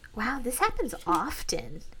sad. Wow, this happens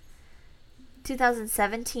often.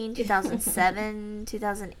 2017, 2007,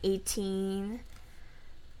 2018.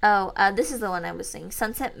 Oh, this is the one I was saying.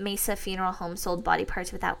 Sunset Mesa Funeral Home sold body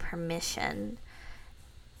parts without permission.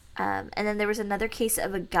 And then there was another case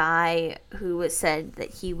of a guy who said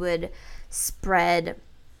that he would spread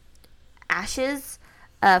ashes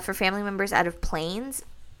for family members out of planes.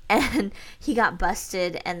 And he got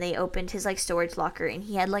busted, and they opened his, like, storage locker, and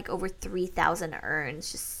he had, like, over 3,000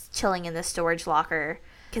 urns just chilling in the storage locker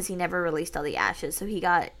because he never released all the ashes. So he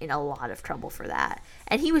got in a lot of trouble for that.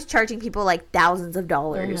 And he was charging people, like, thousands of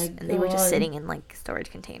dollars, and they were just sitting in, like,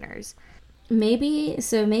 storage containers. Maybe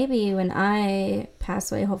when I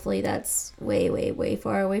pass away, hopefully that's way, way, way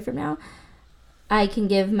far away from now, I can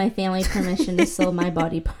give my family permission to sell my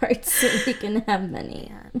body parts so they can have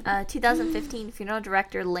money. 2015, funeral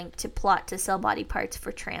director linked to plot to sell body parts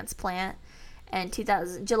for transplant. And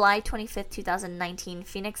July 25th, 2019,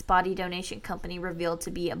 Phoenix Body Donation Company revealed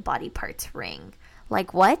to be a body parts ring.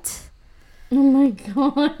 Like, what? Oh my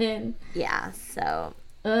god. Yeah, so...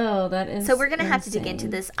 Oh, that is So we're going to have to insane. dig into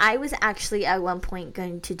this. I was actually at one point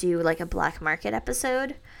going to do, like, a black market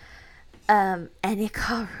episode. And it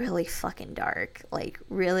got really fucking dark. Like,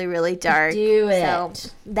 really, really dark. Do it. So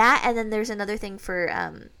that, and then there's another thing for,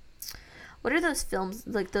 what are those films,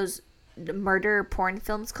 like those murder porn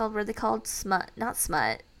films called? What are they called? Smut. Not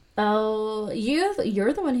smut. Oh,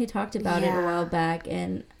 you're the one who talked about it a while back.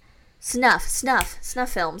 And Snuff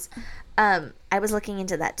films. I was looking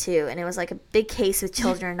into that too, and it was like a big case with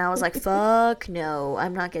children, and I was like, fuck no,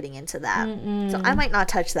 I'm not getting into that. So I might not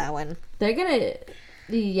touch that one. They're gonna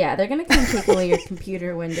come take away your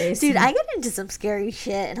computer one day. Dude, I get into some scary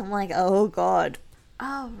shit, and I'm like, oh god.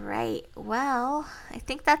 All right, well, I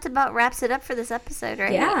think that's about wraps it up for this episode,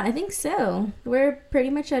 right? Yeah, I think so. We're pretty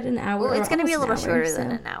much at an hour. Well, it's going to be a little shorter so.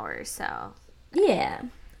 than an hour, so. Yeah,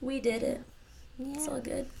 we did it. Yeah. It's all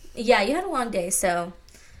good. Yeah, you had a long day, so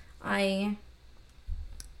I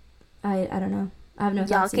don't know. I have no Y'all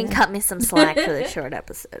thoughts can either. cut me some slack for the short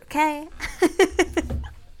episode, okay?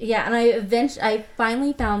 Yeah, and I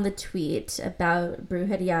finally found the tweet about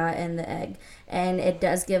brujeria and the egg, and it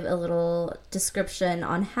does give a little description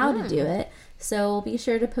on how to do it. So be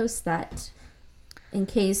sure to post that in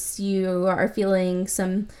case you are feeling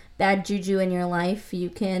some bad juju in your life. You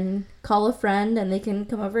can call a friend, and they can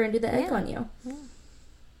come over and do the egg on you.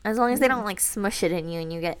 As long as they don't, like, smush it in you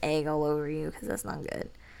and you get egg all over you, because that's not good.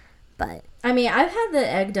 But I mean, I've had the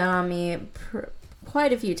egg done on me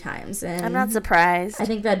quite a few times, and I'm not surprised. I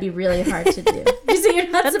think that'd be really hard to do. You say you're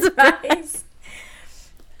not surprised?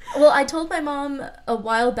 Well, I told my mom a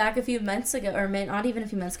while back, a few months ago, or not even a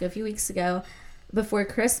few months ago, a few weeks ago, before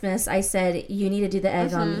Christmas, I said, you need to do the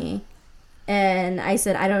egg on me. And I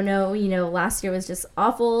said, I don't know, last year was just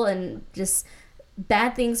awful, and just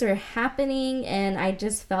bad things are happening, and I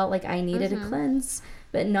just felt like I needed a cleanse,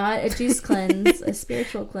 but not a juice cleanse, a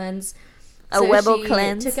spiritual cleanse. A Webble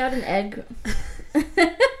cleanse. Took out an egg.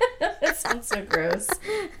 That sounds so gross.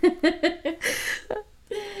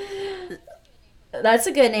 That's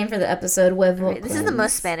a good name for the episode, Webble This is the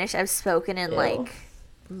most Spanish I've spoken in, like,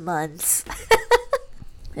 months.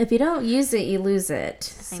 If you don't use it, you lose it.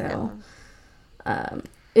 So, I know.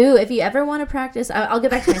 if you ever want to practice, I'll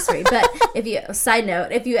get back to my story. But side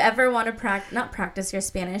note, if you ever want to not practice your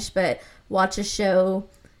Spanish, but watch a show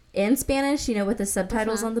in Spanish, with the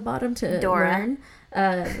subtitles on the bottom to learn.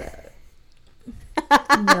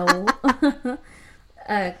 No.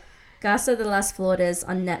 Casa de las Flores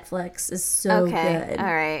on Netflix is so good.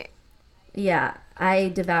 All right. Yeah, I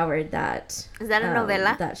devoured that. Is that a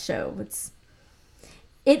novela? That show.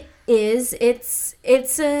 It is. It's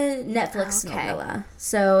a Netflix novela.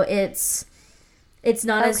 So it's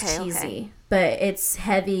not as cheesy, but it's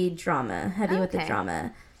heavy drama. With the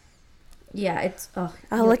drama. Yeah, it's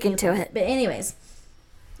I'll look into it. But anyways,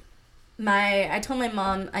 I told my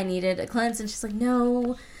mom I needed a cleanse, and she's like,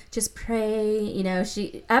 no, just pray.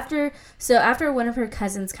 After one of her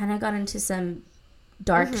cousins kind of got into some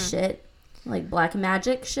dark shit, like black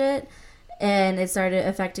magic shit, and it started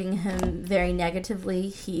affecting him very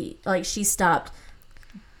negatively. She stopped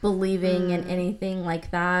believing in anything like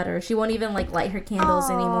that, or she won't even light her candles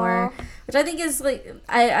anymore, which I think is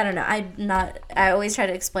I don't know. I always try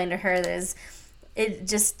to explain to her that it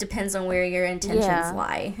just depends on where your intentions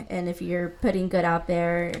lie, and if you're putting good out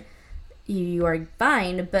there, you are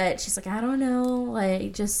fine. But she's like, I don't know,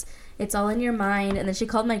 it's it's all in your mind. And then she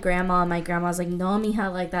called my grandma, and my grandma was like, no,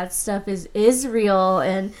 mija, like that stuff is real,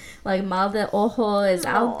 and like mal de ojo is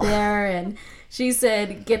out there. And she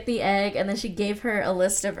said, get the egg, and then she gave her a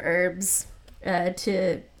list of herbs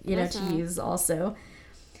to use also.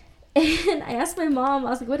 And I asked my mom, I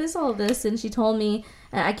was like, what is all this? And she told me,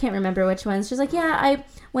 I can't remember which ones. She's like, yeah,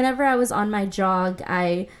 whenever I was on my jog,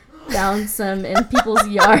 I found some in people's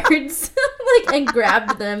yards and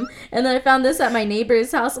grabbed them. And then I found this at my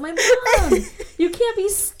neighbor's house. I'm like, Mom, you can't be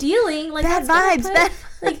stealing. Like, bad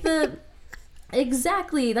vibes.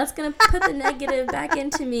 Exactly. That's going to put the negative back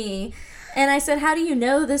into me. And I said, how do you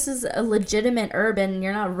know this is a legitimate herb and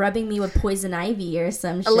you're not rubbing me with poison ivy or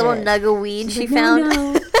some shit? A little nug of weed she found.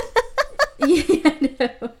 No. Yeah,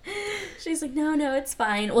 no. She's like, no, it's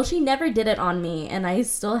fine. Well, she never did it on me, and I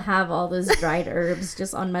still have all those dried herbs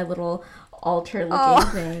just on my little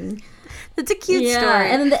altar-looking thing. That's a cute story.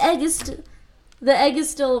 And then the egg is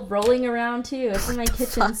still rolling around too. It's in my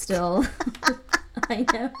kitchen still. I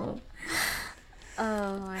know.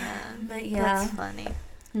 Oh man, but yeah, that's funny.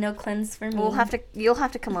 No cleanse for me. You'll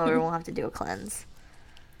have to come over. We'll have to do a cleanse.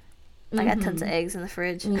 I got tons of eggs in the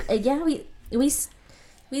fridge. Yeah,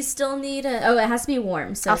 we still need it has to be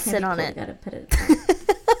warm, so I'll sit on it. Gotta put it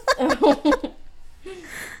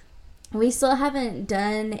We still haven't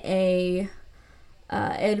done a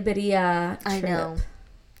herberia trip. I know.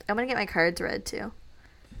 I'm gonna get my cards read too.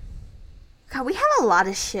 God, we have a lot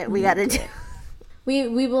of shit we gotta do. We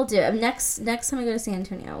will do it. Next time I go to San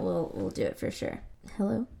Antonio, we'll do it for sure.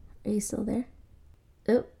 Hello? Are you still there?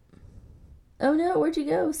 Oh no, where'd you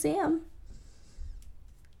go, Sam?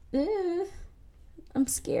 I'm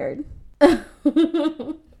scared. All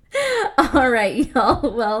right,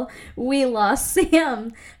 y'all. Well, we lost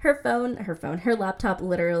Sam. Her laptop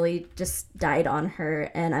literally just died on her,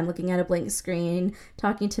 and I'm looking at a blank screen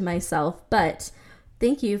talking to myself. But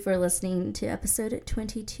thank you for listening to episode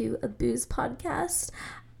 22 of Booze Podcast.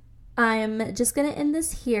 I'm just going to end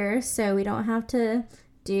this here so we don't have to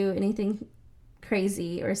do anything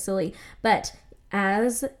crazy or silly. But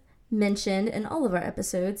as mentioned in all of our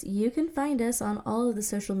episodes, you can find us on all of the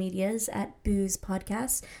social medias at Booze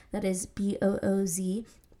Podcast. That is BOOZ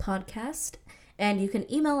Podcast. And you can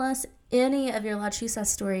email us any of your Lechuza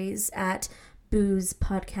stories at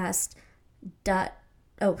boozepodcast.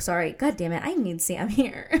 Oh, sorry. God damn it. I need Sam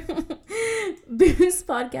here. Booze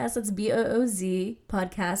Podcast. That's BOOZ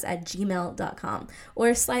Podcast at gmail.com.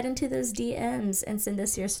 Or slide into those DMs and send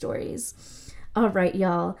us your stories. All right,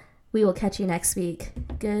 y'all. We will catch you next week.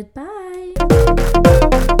 Goodbye.